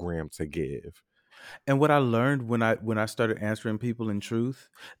programmed to give. And what I learned when I started answering people in truth,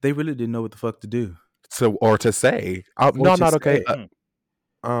 they really didn't know what the fuck to do So or to say, or no, I'm to not okay. say.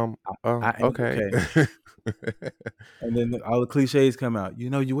 I ain't Okay. okay. And then all the cliches come out. You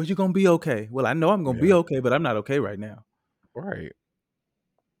gonna be okay. Well, I know I'm gonna be Yeah. okay, but I'm not okay right now. Right.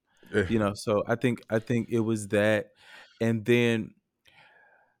 So I think it was that, and then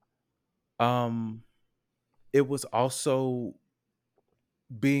um, it was also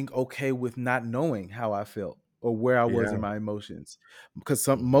being okay with not knowing how I felt or where I was in Yeah. my emotions, because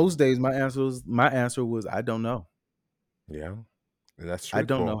Mhm. most days my answer was I don't know. Yeah. That's I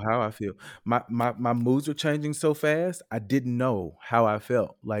don't know truthful. how I feel. My moods were changing so fast. I didn't know how I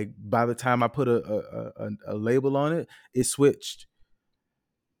felt. Like by the time I put a label on it, it switched,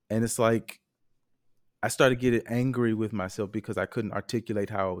 and it's like I started getting angry with myself because I couldn't articulate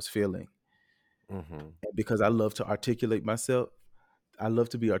how I was feeling. Mhm. And because I love to articulate myself, I love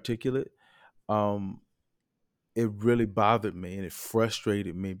to be articulate. Um, it really bothered me and it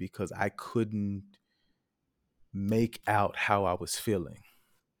frustrated me because I couldn't make out how I was feeling.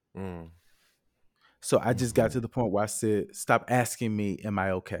 Mm. So I just got Mhm. to the point where I said, "Stop asking me, am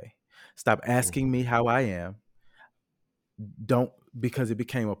I okay? Stop asking me Mhm. how I am. Don't," because it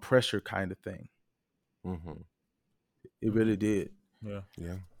became a pressure kind of thing. Mhm. It really did. Yeah.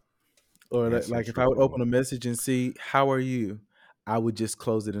 Yeah. Or That's so like if I would open truthful. a message and see, "How are you?" I would just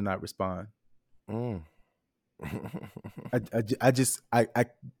close it and not respond. Mm.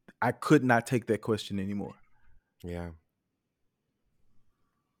 I could not take that question anymore. Yeah.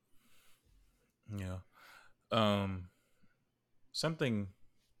 Yeah. Um, something,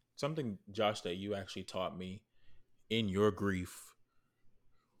 something, Josh, that you actually taught me in your grief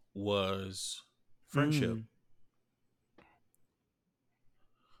was friendship. Mm,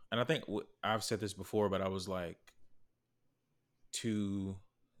 And I think I've said this before, but I was like, to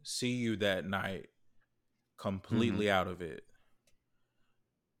see you that night mm-hmm, completely out of it,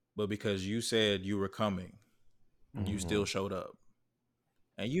 but because you said you were coming, you mm-hmm, still Mhm. showed up,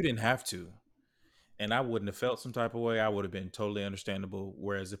 and you didn't have to. And I wouldn't have felt some type of way. I would have been totally understandable.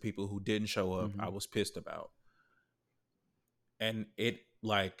 Whereas the people who didn't show up, mm-hmm, I was pissed about. And it,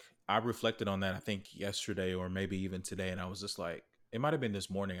 like, I reflected on that, I think yesterday or maybe even today. And I was just like, it might have been this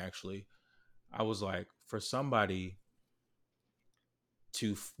morning actually. I was like, for somebody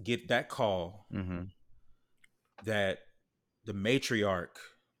to get that call mm-hmm, that the matriarch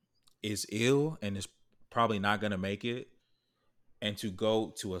is ill and is probably not going to make it, and to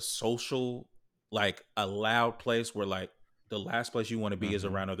go to a social, like a loud place where like the last place you want to be is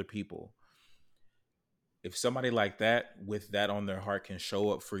mm-hmm, around other people. If somebody like that with that on their heart can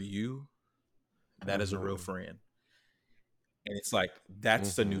show up for you, that is a real mm-hmm. friend. And it's like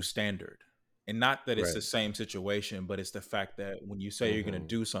that's the new Mhm. standard. And not that it's the Right. same situation, but it's the fact that when you say you're going to Mhm.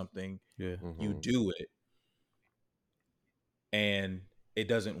 do something, Yeah. you Mhm. do it and it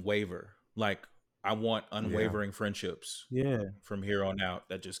doesn't waver. Like I want Yeah. unwavering friendships Yeah. from here on out.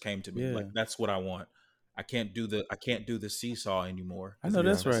 That just came to me. Like Yeah. that's what I want. I can't do the seesaw anymore I because know it's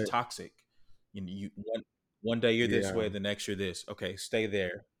Yeah. that's it's right. toxic. You one day you're this Yeah. way, the next you're this. Okay, stay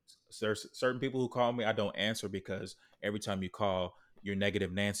there. There's certain people who call me, I don't answer because every time you call, you're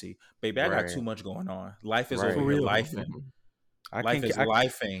negative Nancy. Baby, I got too Right. much going on. Life is over For Right. here real. lifing. I Life can't. is I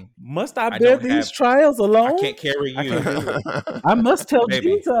lifing. must I I bear don't these have. trials I alone? can't carry I can't you, do it. I must tell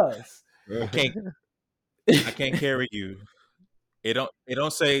baby. Jesus. I can't. I can't carry you. It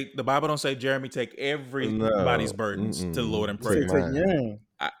don't say the Bible don't say Jeremy take everybody's No. burdens to the Lord in Mm-mm. You say Take prayer. take mine. yeah.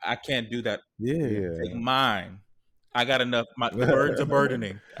 I can't do that. Yeah. Take Yeah. mine. I got enough. The burdens are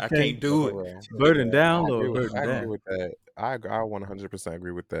burdening. I Okay. can't No, do it. for real. Burden Yeah. down, Lord, burden I agree down. with that. I 100%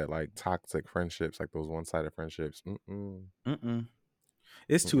 agree with that. Like toxic friendships, like those one-sided friendships. Mm-mm. Mm-mm.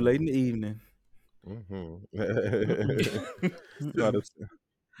 It's too late in Mm-mm. the evening. Mhm. Mm-mm. Try to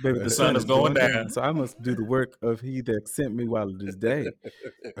Mm-mm. Baby, the sun is going down, so I must do the work of he that sent me while it is day.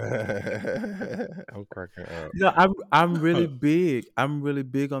 I'm cracking up. No, I'm really big. I'm really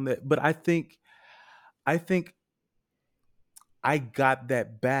big on that. But I think I got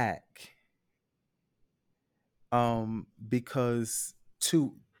that back because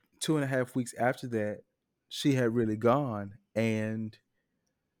 2.5 weeks after that, she had really gone and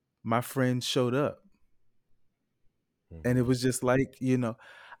my friend showed up. And it was just like,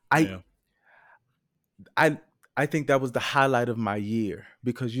 I think that was the highlight of my year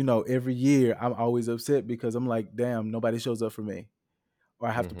because every year I'm always upset because I'm like, damn, nobody shows up for me, or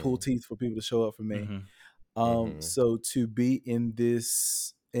I have to pull teeth for people to show up for me. So to be in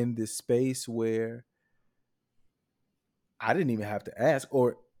this space where I didn't even have to ask,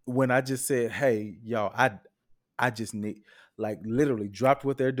 or when I just said, hey, y'all, I just need, like, literally dropped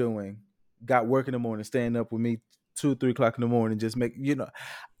what they're doing, got work in the morning, staying up with me 2 or 3 o'clock in the morning, just make,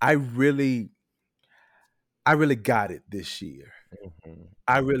 I really got it this year.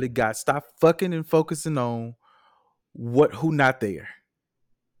 I really got, stop fucking and focusing on who not there.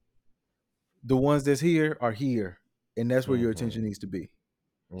 The ones that's here are here, and that's where your attention needs to be.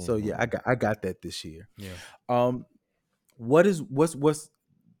 So yeah, I got that this year. Yeah. What's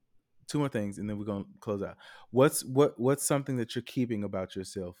 2 more things and then we're gonna close out. What's something that you're keeping about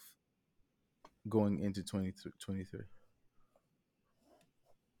yourself going into 2023?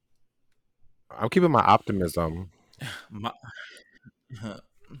 I'm keeping my optimism.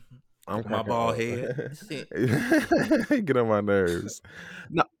 I'm my bald head. Get on my nerves.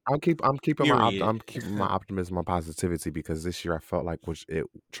 No, I'm keeping my optimism, my positivity, because this year I felt like it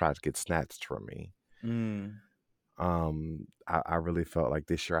tried to get snatched from me. I really felt like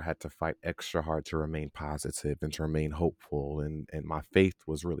this year I had to fight extra hard to remain positive and to remain hopeful, and my faith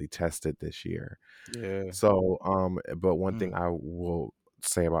was really tested this year. Yeah. So, but one thing I will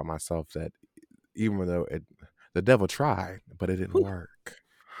say about myself, that even though the devil tried, but it didn't work.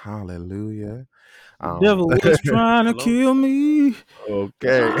 Hallelujah. The devil was trying to kill me.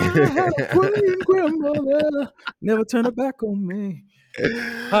 Okay. I had a queen grandmother, never turn her back on me.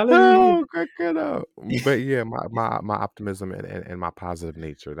 Hallelujah. But yeah, my optimism and my positive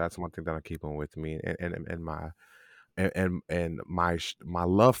nature, that's one thing that I'm keeping with me, and my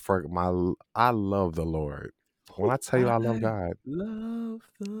love for I love the Lord. When I tell you I love God, love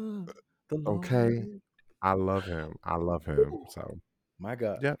the Lord. Okay, I love him. So my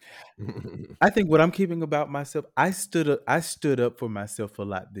God. Yeah. I think what I'm keeping about myself, I stood up for myself a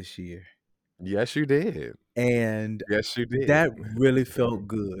lot this year. Yes, you did. And yes, you did. That really felt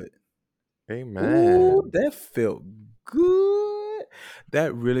good. Amen. Ooh, that felt good.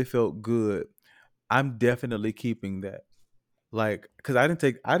 That really felt good. I'm definitely keeping that. Like, because I didn't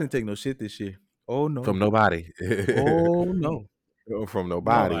take no shit this year. Oh no. From nobody. Oh no. From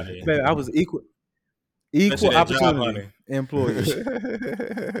nobody. Man, I was equal opportunity employee.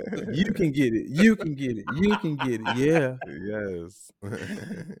 You can get it. You can get it. You can get it. Yeah. Yes.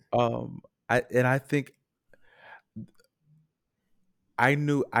 I think I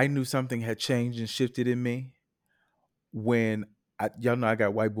knew something had changed and shifted in me when y'all know I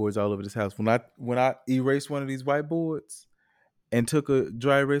got whiteboards all over this house. When I erased one of these whiteboards and took a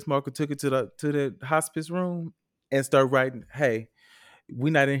dry erase marker, took it to the hospice room and started writing, hey,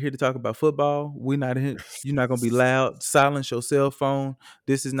 we're not in here to talk about football. We're not in here. You're not gonna be loud. Silence your cell phone.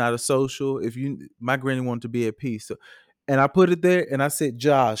 This is not a social. My granny wanted to be at peace. So, and I put it there and I said,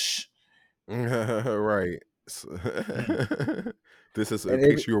 Josh. Right. This is, in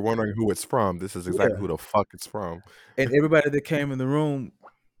case you were wondering who it's from, this is exactly who the fuck it's from. And everybody that came in the room,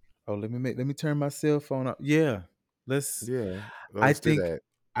 let me turn my cell phone up. Yeah. Let's do that.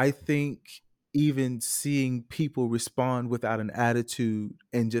 I think even seeing people respond without an attitude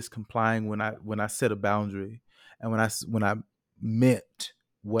and just complying when I set a boundary and when I meant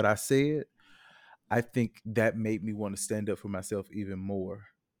what I said, I think that made me want to stand up for myself even more.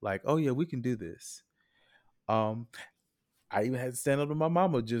 Like, oh yeah, we can do this. I even had to stand up to my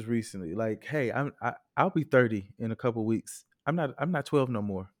mama just recently. Like, hey, I'll be 30 in a couple weeks. I'm not 12 no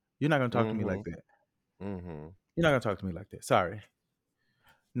more. You're not gonna talk to me like that. You're not gonna talk to me like that. Sorry.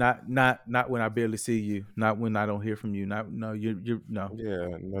 Not when I barely see you. Not when I don't hear from you. No. Yeah,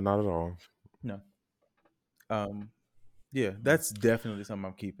 no, not at all. No. Yeah, that's definitely something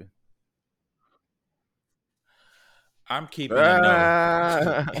I'm keeping. I'm keeping a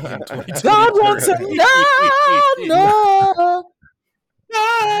no. God wants a no.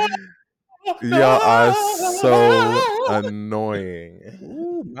 Y'all are so annoying.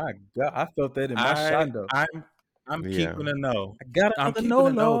 Oh my God, I felt that in my shondo. I'm keeping a no. I got I'm keeping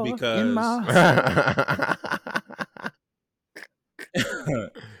a no because in my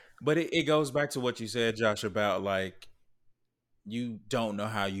But it goes back to what you said, Josh, about like you don't know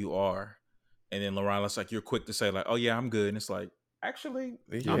how you are. And then Lorala's like, you're quick to say, like, oh yeah, I'm good. And it's like, actually,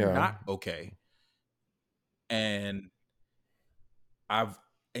 I'm Yeah. not okay. And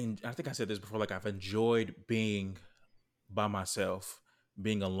and I think I said this before, like I've enjoyed being by myself,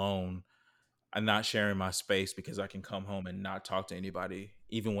 being alone, and not sharing my space because I can come home and not talk to anybody,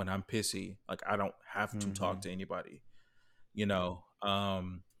 even when I'm pissy. Like I don't have to talk Mhm. to anybody, you know.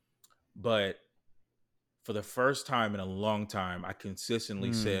 But for the first time in a long time, I consistently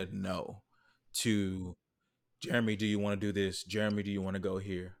Mm. said no to Jeremy. Do you want to do this? Jeremy, do you want to go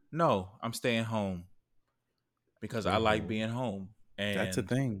here? No, I'm staying home because I like Hmm. being home, That's a and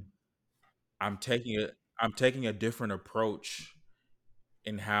thing. I'm taking a different approach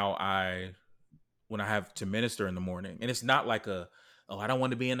in how I when I have to minister in the morning. And it's not like oh, I don't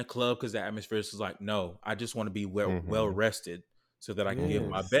want to be in the club because the atmosphere is like, no, I just want to be well Hmm. rested so that I can give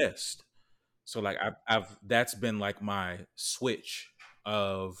my Hmm. Yes. best. So like I've that's been like my switch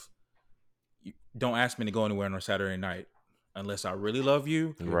of don't ask me to go anywhere on a Saturday night unless I really love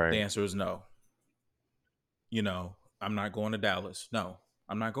you. The Right. answer is no. You know, I'm not going to Dallas. No,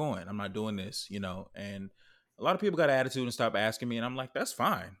 I'm not going. I'm not doing this, you know. And a lot of people got an attitude and stop asking me and I'm like, that's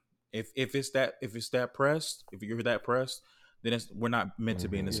fine. If it's that pressed, if you're that pressed, then we're not meant to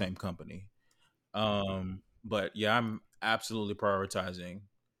be in the Hmm. Yeah. same company. But yeah, I'm absolutely prioritizing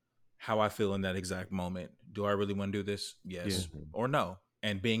how I feel in that exact moment. Do I really want to do this? Yeah. Yes Hmm. or no.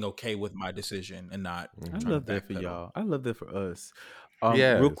 And being okay with my decision and not I trying to Hmm. love that for backpedal. y'all. I love that for us. Real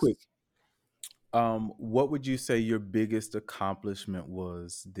Yes. quick, what would you say your biggest accomplishment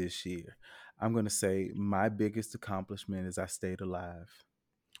was this year? I'm gonna say my biggest accomplishment is I stayed alive.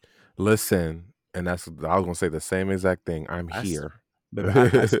 Listen, and that's I was gonna say the same exact thing. I'm I, s- here. baby,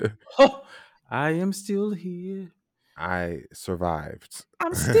 huh, I am still here. I survived.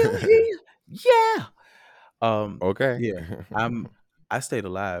 I'm still here. Yeah. Um, Okay. yeah. I'm. I stayed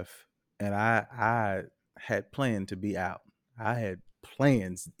alive, and I had planned to be out. I had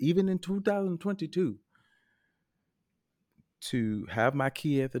plans even in 2022 to have my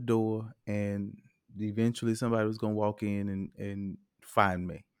key at the door, and eventually somebody was gonna walk in and find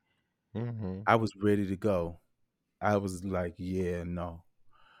me. Hmm. I was ready to go. I was like, yeah, no.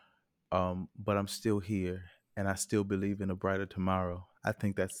 But I'm still here, and I still believe in a brighter tomorrow. I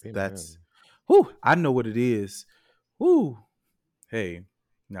think that's. Amen. Whoo! I know what it is. Whoo! Hey,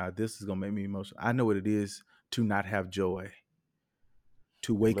 now this is gonna make me emotional. I know what it is to not have joy,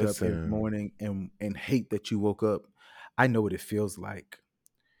 to wake up every Listen. morning and hate that you woke up. I know what it feels like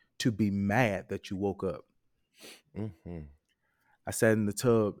to be mad that you woke up. Hmm. I sat in the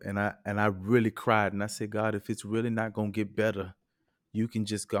tub and I really cried and I said, God, if it's really not gonna get better, you can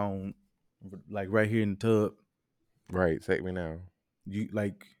just go on, like right here in the tub. Right. Take me now. You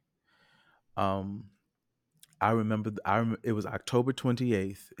like um it was October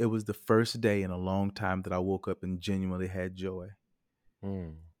 28th. It was the first day in a long time that I woke up and genuinely had joy.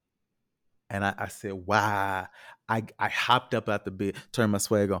 Mm. And I said, wow. I hopped up out the bed, turned my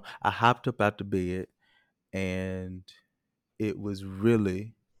swag on. I hopped up out the bed and it was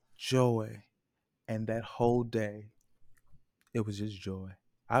really joy. And that whole day, it was just joy.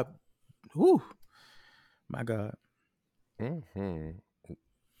 I whew, my God. Hmm.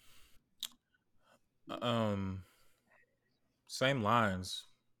 Um, Same lines.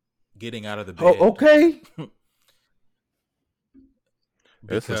 Getting out of the Oh, bed okay. It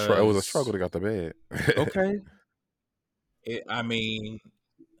was a because struggle to get out the bed. Okay. I mean,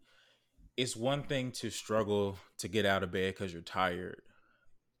 it's one thing to struggle to get out of bed because you're tired,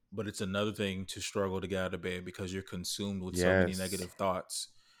 but it's another thing to struggle to get out of bed because you're consumed with so many Yes. negative thoughts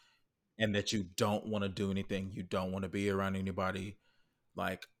and that you don't want to do anything. You don't want to be around anybody.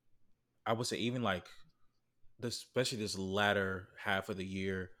 Like, I would say, even like this, especially this latter half of the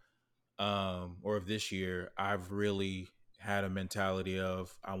year, or of this year, I've really had a mentality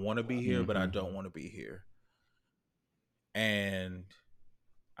of I want to be here, but I Mm-hmm. don't want to be here. And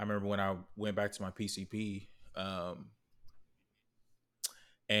I remember when I went back to my PCP, um,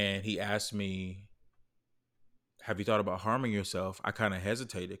 and he asked me, "Have you thought about harming yourself?" I kind of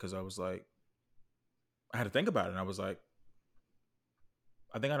hesitated because I was like, I had to think about it. And I was like,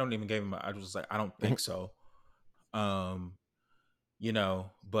 I think I don't even gave him. I was like, I don't think so. Um, you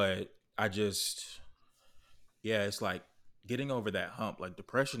know, but I just, yeah, it's like getting over that hump. Like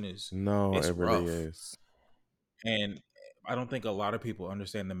depression is, No, it's it really rough, is. and I don't think a lot of people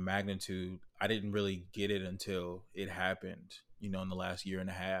understand the magnitude. I didn't really get it until it happened, you know, in the last year and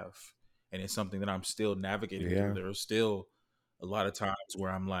a half. And it's something that I'm still navigating through. Yeah. There are still a lot of times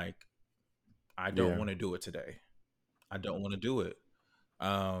where I'm like, I don't Yeah. want to do it today. I don't want to do it.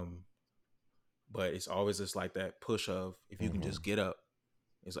 Um, but it's always just like that push of if you can just get up.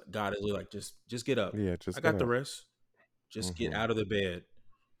 It's like God is like just get up. Yeah, I just get got the up. rest. Just get out of the bed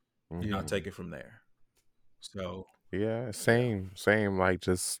and I'll Mhm. take it from there. So Yeah, yeah. same. Like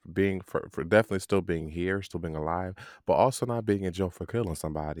just being for definitely still being here, still being alive, but also not being in jail for killing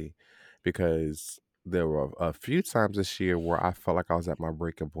somebody, because there were a few times this year where I felt like I was at my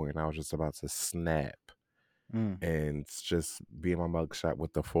breaking point and I was just about to snap, Mm. and just be in my mugshot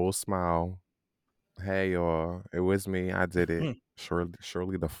with the full smile. Hey y'all, it was me. I did it. Hmm.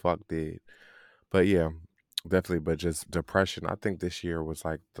 Surely the fuck did. But yeah, definitely. But just depression. I think this year was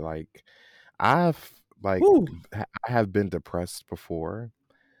like I've like Woo. I have been depressed before,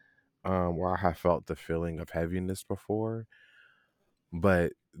 where I have felt the feeling of heaviness before.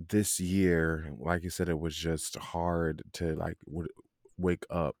 But this year, like you said, it was just hard to like wake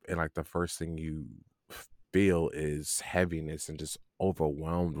up and like the first thing you feel is heaviness and just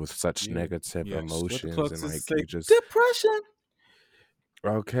overwhelmed with such Yeah. negative Yes. What the emotions, fuck and is like say? you just Depression.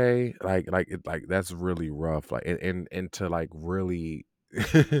 okay, like that's really rough. Like and to like really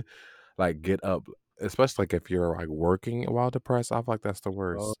like get up, especially like if you're like working while depressed. I feel like that's the Oh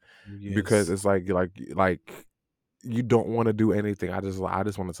worst, because yes. it's like you don't want to do anything. I just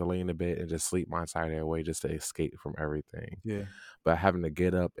wanted to lay in the bed and just sleep my entire day away just to escape from everything. Yeah. But having to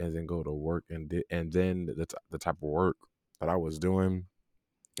get up and then go to work and then the type of work that I was doing,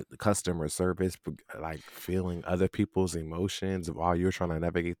 the customer service, like feeling other people's emotions while you're trying to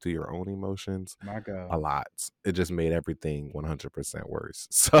navigate through your own emotions, My God. a lot. It just made everything 100% worse.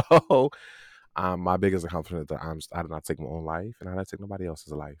 So, my biggest accomplishment that I did not take my own life, and I did not take nobody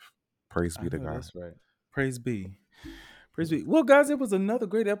else's life. Praise I be to know God. that's right. Praise be. Praise be. Well, guys, it was another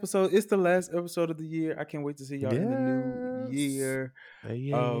great episode. It's the last episode of the year. I can't wait to see y'all in the new Yes. year.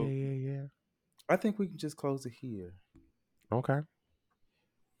 Yeah. Yeah. I think we can just close it here. Okay.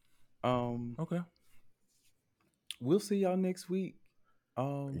 Um, Okay. we'll see y'all next week.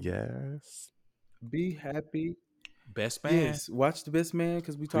 Yes. Be happy. Best man. Yes, watch The Best Man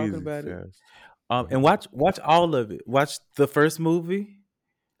because we talking Please. about it. Yes. And Mhm. watch all of it. Watch the first movie.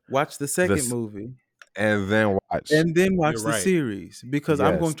 Watch the second This movie. and then watch. And then watch You're the right. series because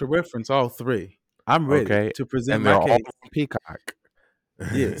I'm Yes. going to reference all three. I'm ready Okay. to present And my they're all case. on Peacock.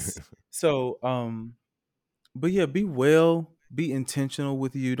 Yes. So, but yeah, be well, be intentional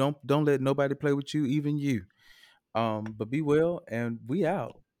with you. Don't let nobody play with you, even you. But be well, and we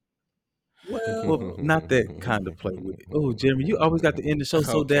out. Well, not that kind of play with it. Oh, Jeremy, you always got to end the show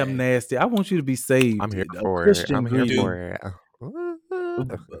so damn Okay. nasty. I want you to be I'm saved, here a for it. Christian I'm here Do for breed.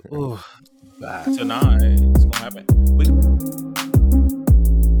 it. Oh, bye. tonight it's gonna happen. We